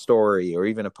 especially a story or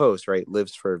even a post, right,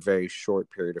 lives for a very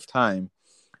short period of time,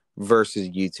 versus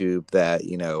YouTube that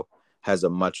has a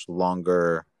much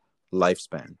longer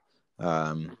lifespan,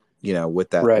 with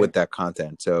that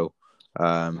content. So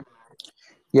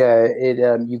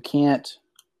you can't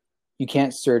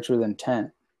search with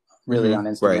intent really on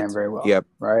Instagram very well. Yep.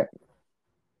 Right.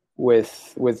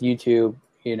 With YouTube,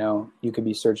 you could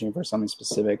be searching for something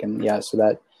specific, and so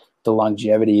that the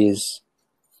longevity is,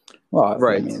 well,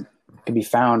 right. I mean, it can be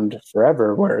found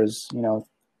forever, whereas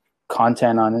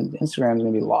content on Instagram is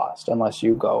going to be lost unless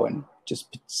you go and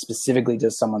just specifically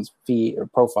just someone's feed or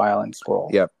profile and scroll.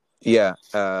 Yep. Yeah.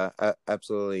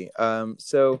 Absolutely.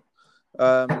 So,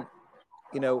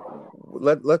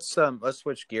 let's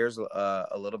switch gears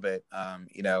a little bit.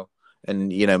 And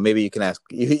maybe you can ask.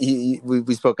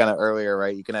 We spoke kind of earlier,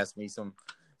 right? You can ask me some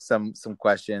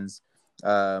questions.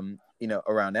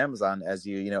 Around Amazon, as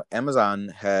Amazon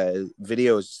has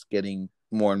videos getting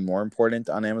more and more important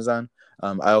on Amazon.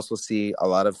 I also see a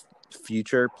lot of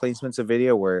future placements of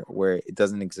video where it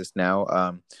doesn't exist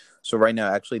now. So right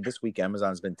now, actually, this week,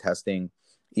 Amazon's been testing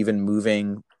even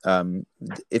moving,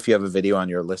 if you have a video on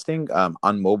your listing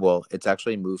on mobile, it's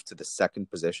actually moved to the second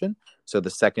position. So the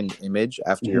second image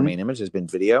after your main image has been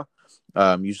video.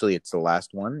 Usually it's the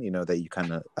last one, that you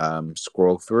kind of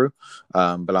scroll through.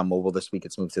 But on mobile this week,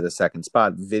 it's moved to the second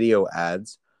spot. Video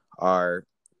ads are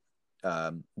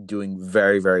doing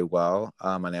very, very well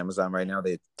on Amazon right now.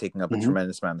 They're taking up a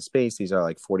tremendous amount of space. These are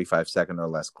like 45-second or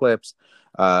less clips.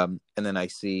 And then I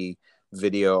see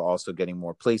video also getting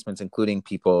more placements, including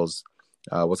people's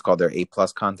what's called their A+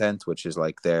 content, which is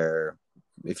like their,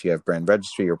 if you have brand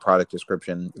registry or product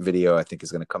description, video I think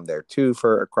is going to come there too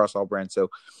for across all brands. So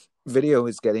video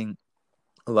is getting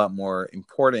a lot more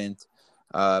important,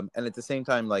 and at the same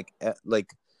time, like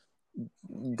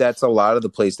that's a lot of the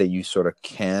place that you sort of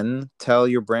can tell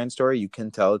your brand story. You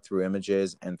can tell it through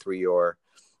images and through your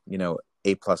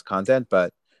A+ content,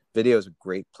 but video is a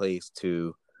great place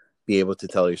to be able to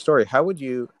tell your story. How would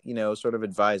you sort of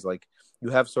advise, like, you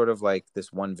have sort of like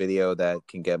this one video that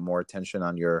can get more attention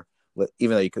on your,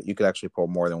 even though you could actually pull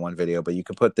more than one video, but you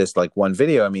could put this like one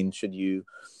video. I mean, should you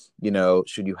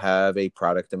have a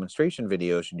product demonstration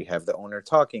video? Should you have the owner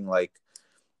talking? Like,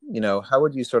 how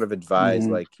would you sort of advise,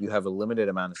 like, you have a limited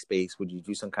amount of space, would you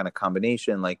do some kind of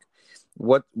combination? Like,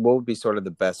 what would be sort of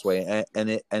the best way?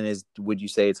 Would you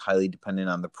say it's highly dependent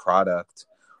on the product,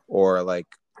 or like,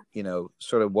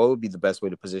 sort of what would be the best way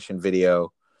to position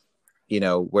video,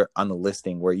 where on the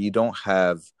listing where you don't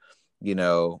have,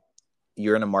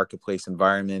 you're in a marketplace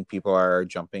environment, people are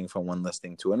jumping from one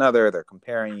listing to another, they're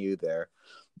comparing you, they're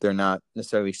not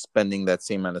necessarily spending that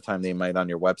same amount of time they might on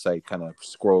your website, kind of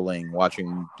scrolling,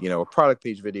 watching, a product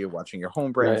page video, watching your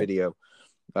home brand video.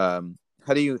 How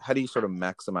do you sort of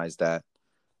maximize that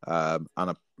on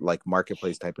a like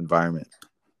marketplace type environment?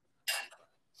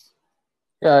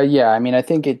 Yeah, I mean, I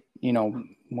think it,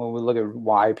 when we look at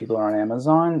why people are on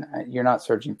Amazon, you're not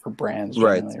searching for brands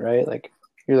generally, right? Like,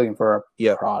 you're looking for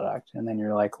a product, and then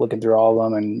you're like looking through all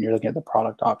of them, and you're looking at the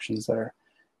product options that are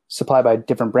supplied by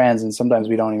different brands, and sometimes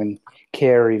we don't even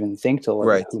care or even think to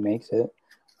look at who makes it.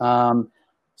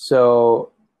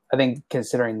 So I think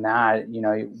considering that,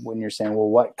 when you're saying, well,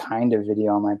 what kind of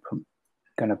video am I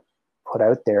going to put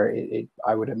out there?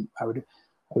 I would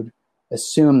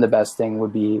assume the best thing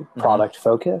would be product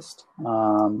focused,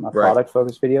 product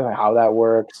focused video, how that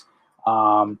works,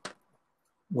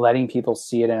 letting people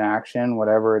see it in action,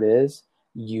 whatever it is.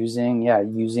 using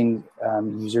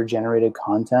user generated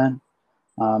content,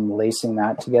 lacing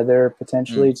that together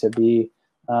potentially to be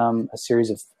a series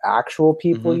of actual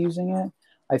people using it.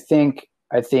 I think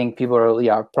people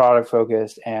are product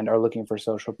focused and are looking for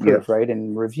social proof, right?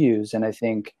 And reviews. And I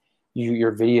think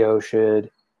your video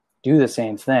should do the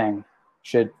same thing.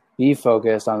 Should be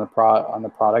focused on the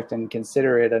product and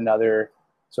consider it another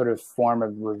sort of form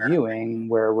of reviewing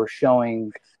where we're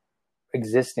showing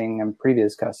existing and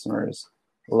previous customers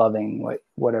loving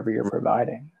whatever you're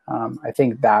providing. I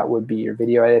think that would be your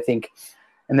video. I think,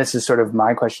 and this is sort of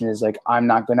my question is like, I'm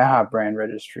not going to have brand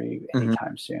registry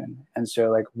anytime soon. And so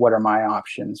like, what are my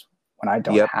options when I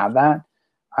don't have that?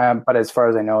 But as far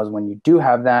as I know is when you do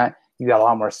have that, you got a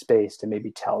lot more space to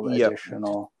maybe tell the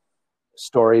additional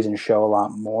stories and show a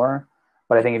lot more.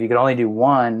 But I think if you could only do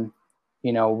one,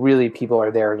 really people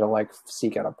are there to like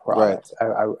seek out a product.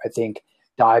 Right. I think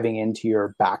diving into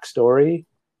your backstory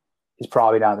is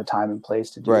probably not the time and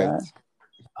place to do that.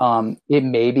 It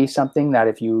may be something that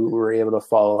if you were able to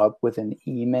follow up with an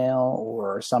email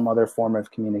or some other form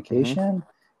of communication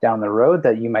down the road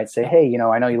that you might say, hey,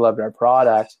 I know you loved our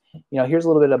product. Here's a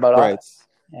little bit about us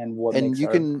and what makes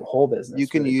our whole business. You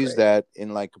can really use great. that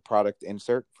in like a product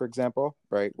insert, for example,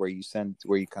 right? Where you kind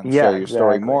of share your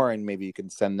story more, and maybe you can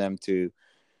send them to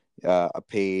a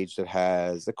page that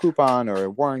has a coupon or a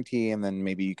warranty, and then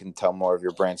maybe you can tell more of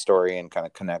your brand story and kind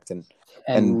of connect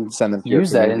and send them to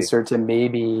use that insert to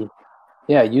maybe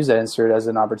use that insert as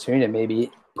an opportunity to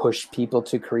maybe push people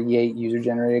to create user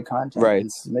generated content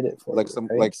and submit it for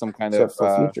some kind of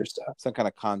for future stuff, some kind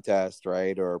of contest,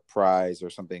 right, or prize or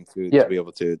something to be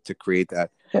able to create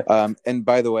that. And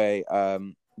by the way,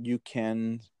 you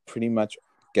can pretty much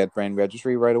get brand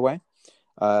registry right away.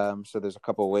 So there's a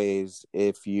couple of ways.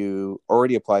 If you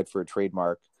already applied for a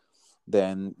trademark,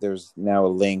 then there's now a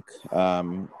link.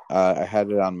 I had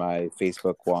it on my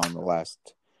Facebook wall in the last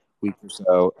week or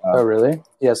so. Oh, really?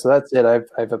 Yeah. So that's it.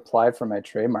 I've applied for my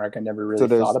trademark. I never really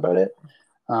thought about it.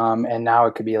 And now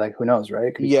it could be like, who knows, right?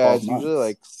 It could be 12 it's months. Usually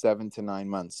like 7 to 9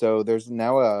 months. So there's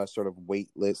now a sort of wait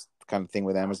list kind of thing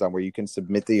with Amazon where you can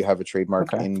submit that you have a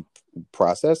trademark in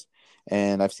process.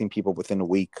 And I've seen people within a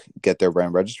week get their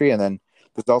brand registry. And then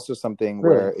there's also something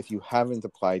where if you haven't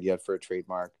applied yet for a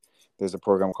trademark, there's a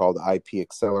program called IP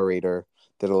Accelerator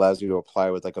that allows you to apply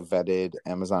with like a vetted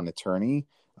Amazon attorney,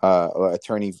 or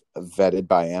attorney vetted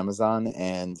by Amazon.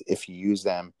 And if you use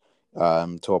them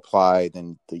to apply,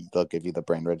 then they'll give you the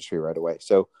brand registry right away.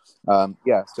 So,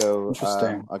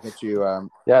 interesting. I'll get you.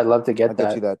 I'd love to get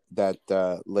get you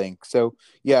that link. So,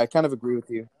 I kind of agree with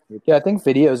you. Yeah, I think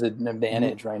video is an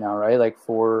advantage right now, right? Like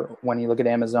for when you look at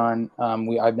Amazon,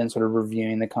 I've been sort of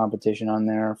reviewing the competition on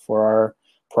there for our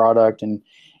product, and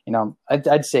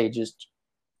I'd say just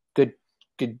good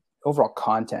overall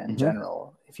content in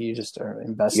general. If you just are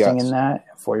investing in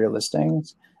that for your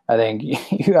listings, I think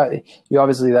you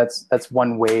obviously that's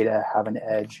one way to have an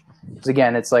edge. Because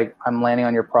again, it's like I'm landing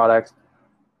on your product.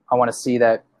 I want to see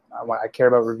that. I care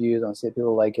about reviews. I want to see if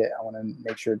people like it. I want to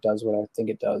make sure it does what I think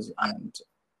it does, and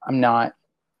I'm not,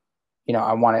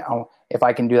 I want to, if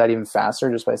I can do that even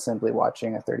faster just by simply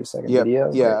watching a 30-second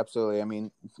video. Yeah, absolutely. I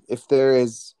mean, if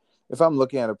I'm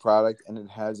looking at a product and it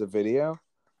has a video,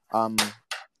 I'm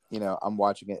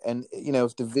watching it. And,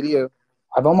 if the video.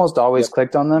 I've almost always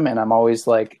clicked on them, and I'm always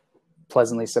like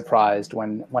pleasantly surprised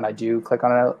when I do click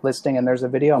on a listing and there's a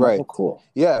video. I'm like, oh, cool.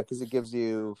 Yeah, because it gives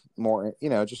you more,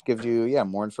 just gives you,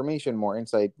 more information, more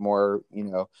insight, more,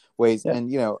 ways. Yeah. And,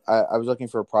 I was looking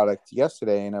for a product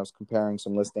yesterday and I was comparing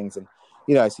some listings, and,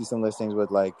 I see some listings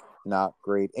with like not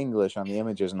great English on the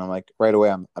images, and I'm like, right away,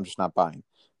 I'm just not buying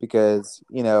because,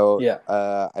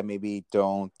 I maybe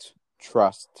don't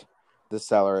trust the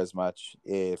seller as much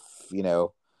if,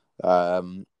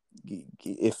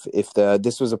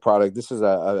 this was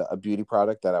a beauty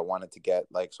product that I wanted to get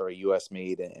like sort of US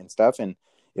made and stuff, and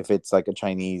if it's like a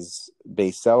Chinese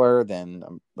based seller, then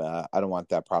I don't want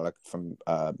that product from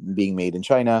being made in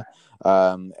China,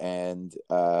 and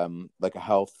like a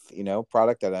health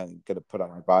product that I'm gonna put on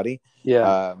my body.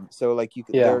 So like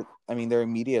there are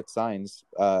immediate signs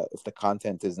if the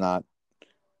content is not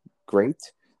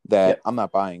great that I'm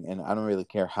not buying, and I don't really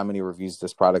care how many reviews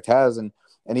this product has. And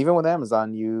even with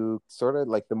Amazon, you sort of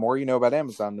like the more you know about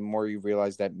Amazon, the more you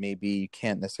realize that maybe you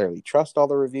can't necessarily trust all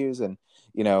the reviews, and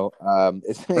it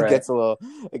gets a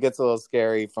little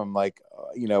scary from like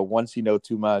once you know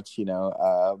too much,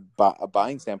 a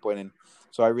buying standpoint. And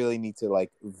so I really need to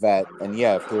like vet. And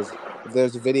if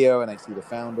there's a video and I see the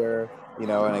founder,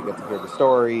 and I get to hear the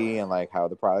story and like how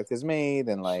the product is made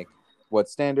and like what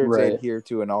standards they adhere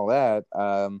to and all that,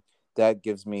 that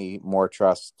gives me more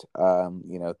trust,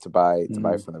 to buy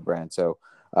from the brand. So,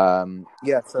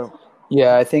 yeah. So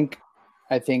Yeah, I think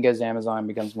as Amazon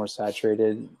becomes more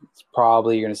saturated, it's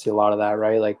probably you're going to see a lot of that,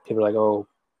 right? Like people are like, oh,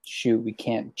 shoot, we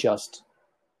can't just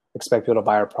expect people to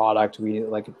buy our product.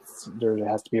 There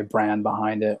has to be a brand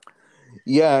behind it.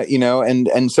 yeah,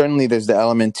 and certainly there's the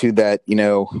element too that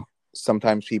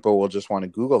sometimes people will just want to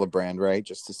Google the brand, right,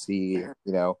 just to see,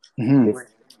 Mm-hmm. if,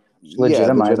 yeah, Legitimize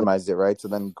it. legitimize it, right? So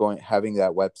then having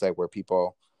that website where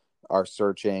people are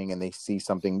searching and they see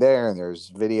something there and there's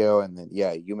video and then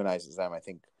it humanizes them. I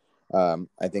think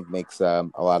makes a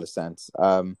lot of sense.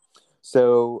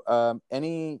 So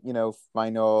any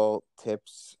final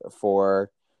tips for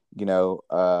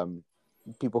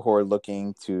people who are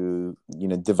looking to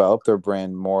develop their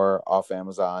brand more off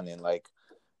Amazon, and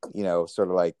sort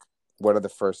of like what are the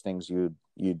first things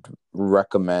you'd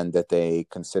recommend that they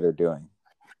consider doing?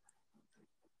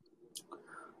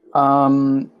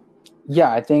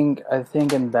 Yeah, I think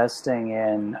investing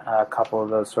in a couple of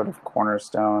those sort of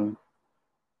cornerstone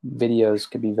videos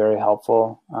could be very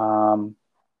helpful.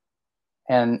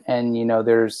 And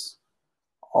there's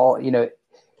all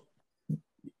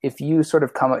if you sort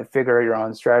of figure out your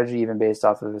own strategy, even based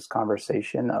off of this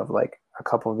conversation of like a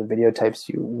couple of the video types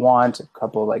you want, a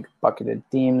couple of like bucketed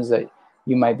themes that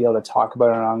you might be able to talk about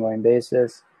on an ongoing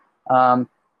basis.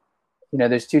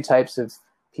 There's two types of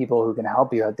people who can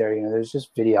help you out there. There's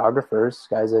just videographers,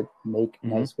 guys that make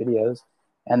nice videos.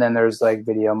 And then there's like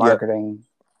video marketing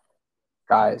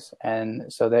guys.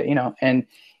 And so that, and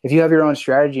if you have your own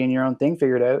strategy and your own thing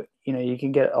figured out, you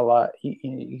can get a lot,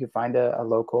 you can find a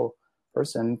local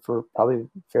person for probably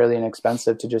fairly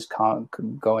inexpensive to just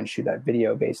go and shoot that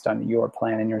video based on your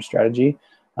plan and your strategy.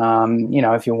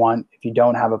 If you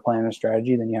don't have a plan or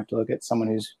strategy, then you have to look at someone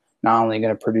who's not only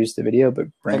going to produce the video, but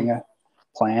bring a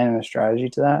plan and a strategy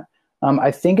to that.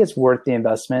 I think it's worth the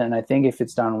investment. And I think if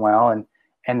it's done well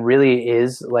and really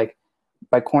is like,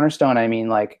 by cornerstone, I mean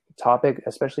like topic,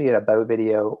 especially an about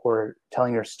video or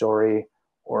telling your story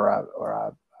or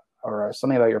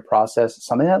something about your process,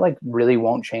 something that like really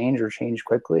won't change or change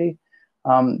quickly.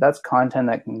 That's content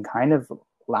that can kind of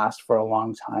last for a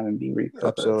long time and be repurposed.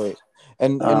 Absolutely.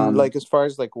 And like, as far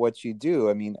as like what you do,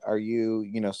 I mean, are you,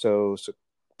 so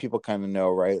people kind of know,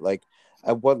 right? Like,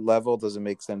 at what level does it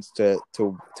make sense to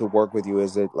work with you?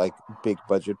 Is it like big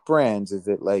budget brands? Is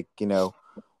it like,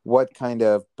 what kind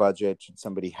of budget should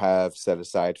somebody have set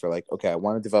aside for like, okay, I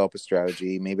want to develop a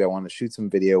strategy. Maybe I want to shoot some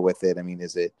video with it. I mean,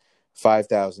 is it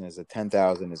 5,000? Is it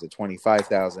 10,000? Is it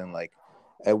 25,000? Like,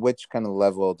 at which kind of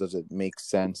level does it make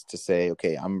sense to say,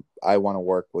 okay, I want to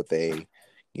work with a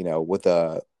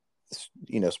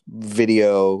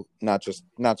video, not just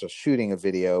shooting a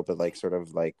video, but like sort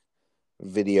of like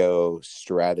video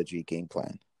strategy game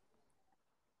plan?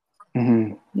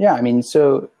 Mm-hmm. Yeah, I mean,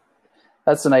 so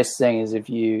that's the nice thing is if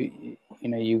you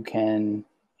can,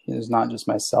 there's not just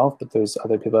myself, but there's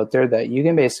other people out there that you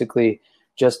can basically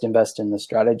just invest in the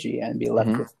strategy and be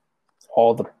left with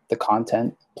all the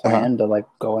content plan to like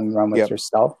go and run with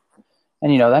yourself.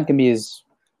 And, that can be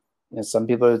some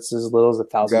people it's as little as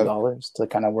 $1,000 to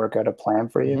kind of work out a plan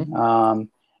for you.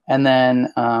 And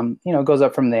then, it goes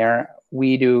up from there.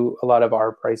 We do a lot of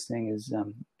our pricing is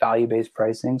value-based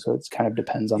pricing. So it's kind of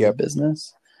depends on the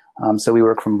business. So we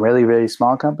work from really, really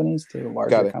small companies to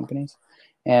larger companies.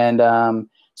 And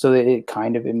so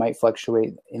it might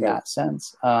fluctuate in that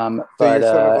sense. So you're sort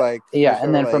of like,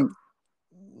 and then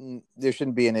there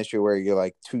shouldn't be an issue where you're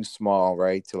like too small,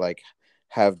 right? To like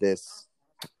have this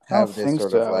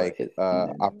sort of like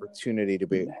opportunity to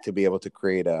be able to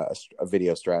create a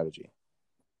video strategy.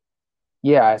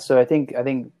 Yeah. So I think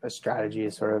a strategy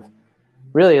is sort of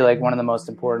really like one of the most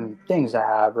important things to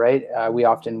have, right? We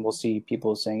often will see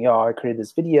people saying, "Oh, I created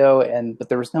this video," but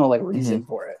there was no like reason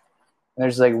for it. And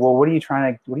there's like, well, what are you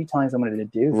telling someone to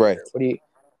do? Right.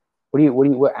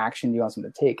 What action do you want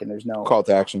someone to take? And there's no call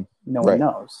to action. No one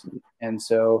knows. And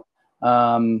so,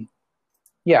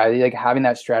 like having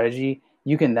that strategy,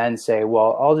 you can then say,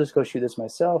 well, I'll just go shoot this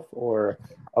myself, or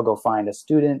I'll go find a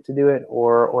student to do it,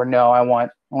 or no, I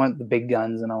want the big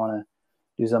guns and I want to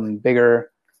do something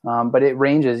bigger. But it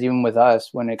ranges even with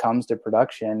us when it comes to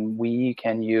production. We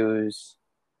can use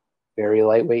very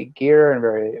lightweight gear and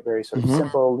very, very sort of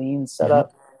simple, lean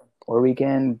setup, or we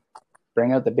can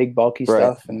bring out the big bulky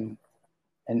stuff and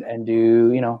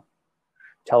do,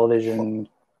 television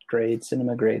grade,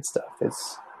 cinema grade stuff.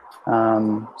 It's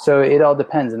so it all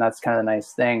depends, and that's kind of the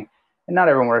nice thing. And not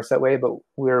everyone works that way, but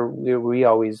we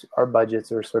always, our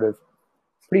budgets are sort of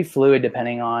pretty fluid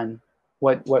depending on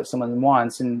what someone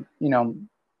wants. And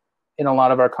in a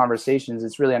lot of our conversations,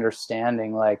 it's really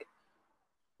understanding like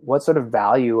what sort of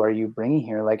value are you bringing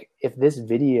here? Like, if this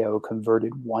video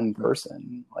converted one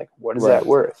person, like, what is that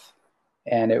worth?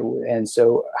 And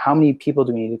so how many people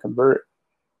do we need to convert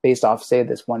based off, say,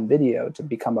 this one video to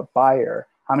become a buyer?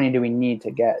 How many do we need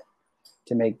to get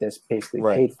to make this basically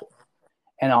paid for?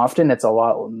 And often it's a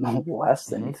lot less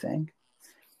than you think.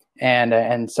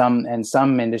 And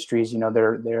some industries, you know,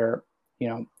 they're you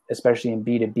know, especially in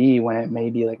B2B, when it may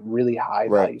be like really high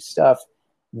value stuff,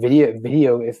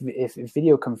 video if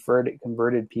video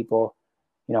converted people,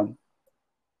 you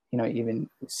know, even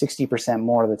 60%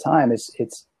 more of the time,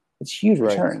 it's huge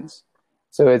returns.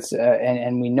 So it's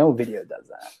and we know video does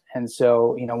that. And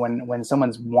so, you know, when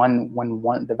someone's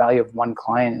the value of one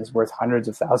client is worth hundreds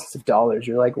of thousands of dollars,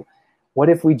 you're like, what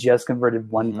if we just converted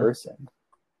one person?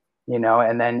 You know,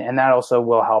 and that also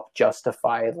will help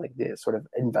justify like the sort of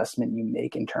investment you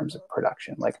make in terms of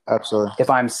production. Like, absolutely, if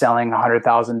I'm selling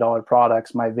 $100,000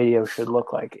 products, my video should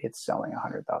look like it's selling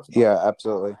 $100,000. Yeah,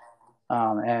 absolutely.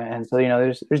 And so, you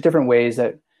know, there's different ways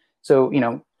that, so, you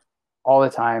know, all the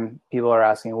time people are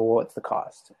asking, well, what's the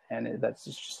cost? And that's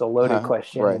just a loaded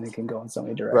question, and it can go in so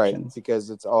many directions. Because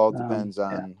it's all depends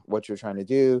on what you're trying to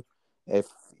do. If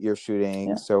you're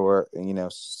shooting, so we're, you know,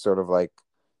 sort of like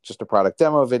just a product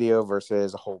demo video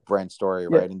versus a whole brand story,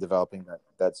 right? And developing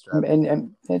that strategy.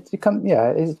 And it's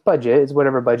budget. It's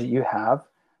whatever budget you have.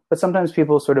 But sometimes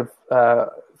people sort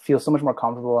of feel so much more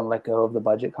comfortable and let go of the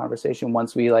budget conversation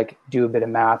once we like do a bit of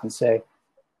math and say,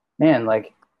 man,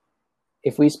 like,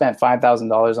 if we spent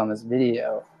 $5,000 on this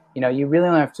video, you know, you really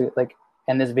don't have to like,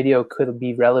 and this video could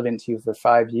be relevant to you for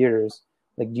 5 years.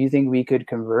 Like, do you think we could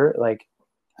convert, like,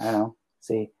 I don't know,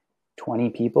 say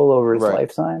 20 people over his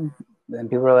lifetime? Then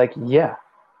people are like, yeah.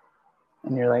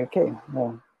 And you're like, okay,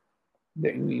 well,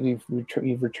 you've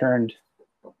returned,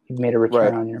 you've made a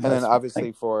return on your investment. And then obviously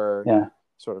like, for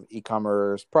sort of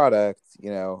e-commerce product, you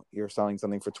know, you're selling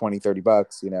something for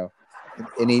 $20-$30, you know,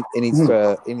 it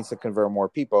needs to convert more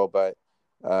people. But,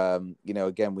 you know,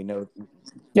 again, we know.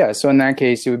 Yeah. So in that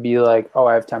case, it would be like, oh,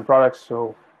 I have 10 products.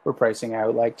 So we're pricing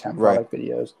out like 10 product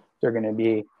videos. They're going to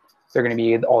be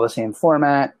all the same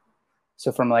format.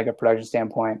 So from like a production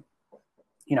standpoint,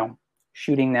 you know,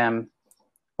 shooting them,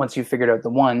 once you figured out the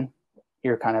one,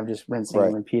 you're kind of just rinsing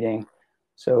and repeating.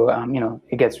 So, you know,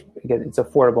 it's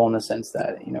affordable in the sense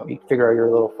that, you know, you figure out your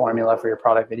little formula for your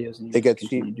product videos and you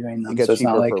continue doing them. It gets so it's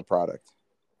cheaper not like per product.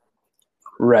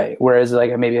 Right. Whereas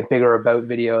like maybe a bigger about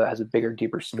video that has a bigger,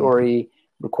 deeper story,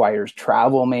 requires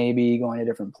travel, maybe going to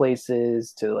different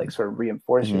places to like sort of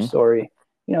reinforce your story.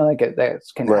 You know, like that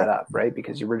can add up, right?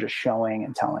 Because you were just showing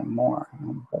and telling more.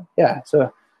 But yeah, so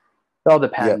it all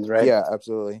depends, right? Yeah,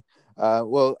 absolutely.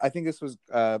 Well, I think this was,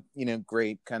 you know,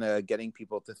 great, kind of getting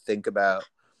people to think about,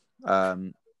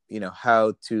 you know,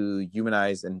 how to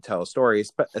humanize and tell a story,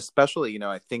 especially, you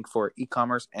know, I think for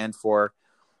e-commerce and for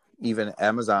even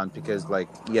Amazon, because like,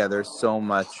 there's so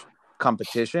much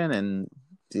competition and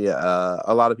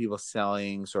a lot of people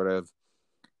selling sort of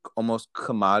almost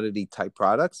commodity type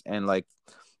products. And like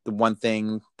the one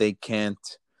thing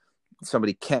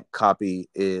somebody can't copy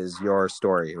is your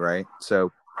story, right?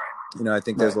 So, you know, I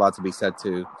think there's a lot to be said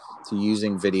to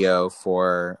using video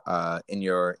for in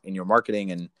your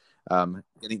marketing and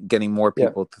getting more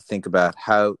people to think about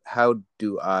how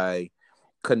do I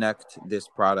connect this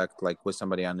product like with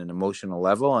somebody on an emotional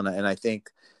level, and I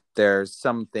think there's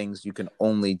some things you can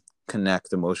only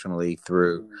connect emotionally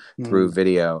through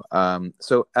video.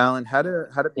 So Alan, how do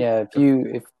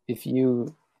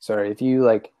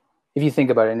if you think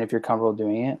about it and if you're comfortable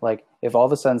doing it, like if all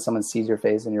of a sudden someone sees your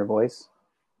face and your voice,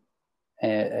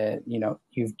 and you know,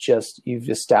 you've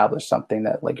established something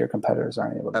that like your competitors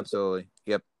aren't able to. Absolutely.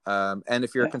 Yep. And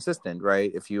if you're consistent,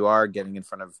 right? If you are getting in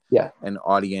front of an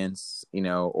audience, you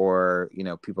know, or, you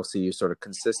know, people see you sort of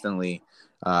consistently,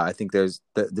 I think there's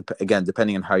again,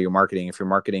 depending on how you're marketing, if you're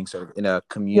marketing sort of in a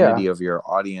community of your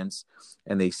audience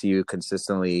and they see you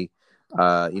consistently,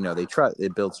 you know,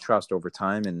 it builds trust over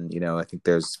time. And, you know, I think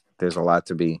there's a lot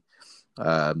to be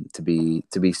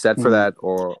said for that,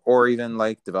 or even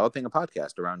like developing a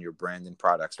podcast around your brand and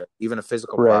products, or even a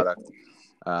physical product,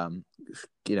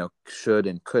 you know, should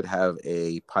and could have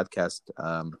a podcast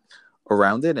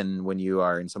around it. And when you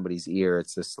are in somebody's ear,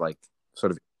 it's this like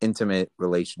sort of intimate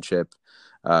relationship,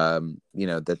 you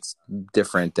know, that's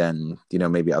different than, you know,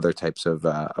 maybe other types of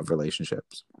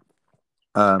relationships.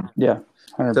 100%.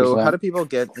 So how do people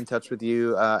get in touch with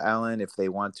you, Alan, if they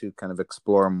want to kind of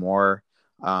explore more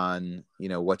on, you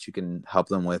know, what you can help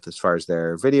them with as far as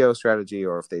their video strategy,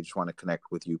 or if they just want to connect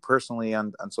with you personally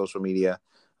on social media?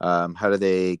 How do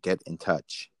they get in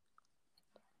touch?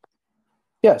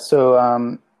 Yeah.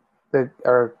 So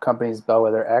our company's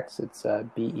Bellwether X. It's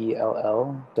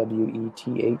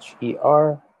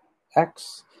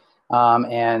BELLWETHERX.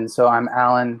 And so I'm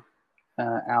Allan,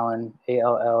 Allan,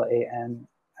 ALLAN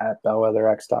at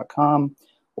bellwetherx.com,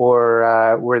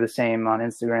 or we're the same on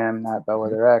Instagram at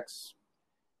bellwetherx,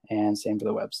 and same for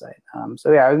the website.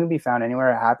 So yeah, I can be found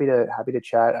anywhere. Happy to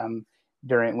chat.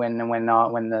 During when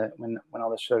all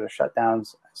the sort of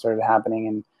shutdowns started happening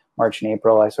in March and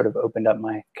April, I sort of opened up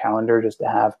my calendar just to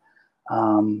have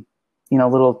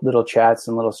little chats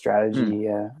and little strategy,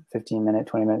 15-minute,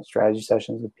 20-minute strategy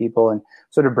sessions with people, and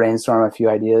sort of brainstorm a few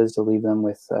ideas to leave them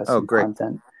with some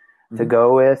content to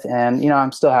go with. And,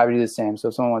 I'm still happy to do the same. So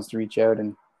if someone wants to reach out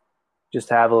and just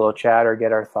have a little chat or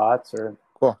get our thoughts, or,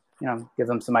 give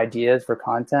them some ideas for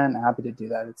content, I'm happy to do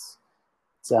that. It's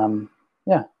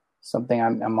something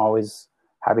I'm always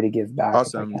happy to give back.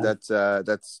 Awesome. That's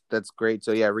great.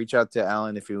 So yeah, reach out to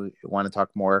Allan if you want to talk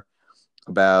more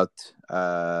about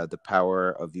the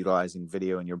power of utilizing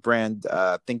video in your brand.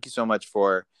 Thank you so much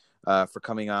for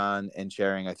coming on and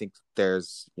sharing. I think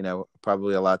there's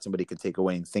probably a lot somebody could take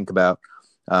away and think about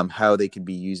how they could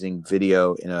be using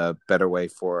video in a better way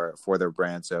for their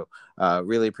brand. So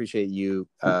really appreciate you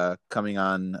coming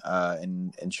on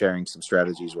and sharing some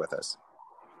strategies with us.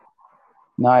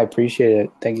 No, I appreciate it.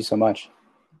 Thank you so much.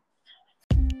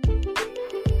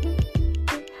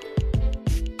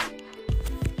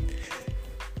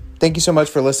 Thank you so much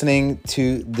for listening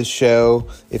to the show.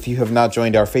 If you have not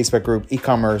joined our Facebook group,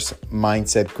 E-commerce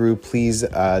Mindset Group, please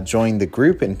join the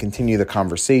group and continue the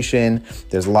conversation.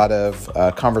 There's a lot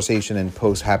of conversation and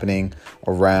posts happening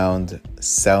around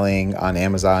selling on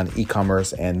Amazon,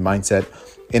 e-commerce, and mindset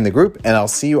in the group. And I'll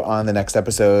see you on the next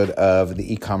episode of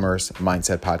the E-commerce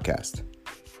Mindset Podcast.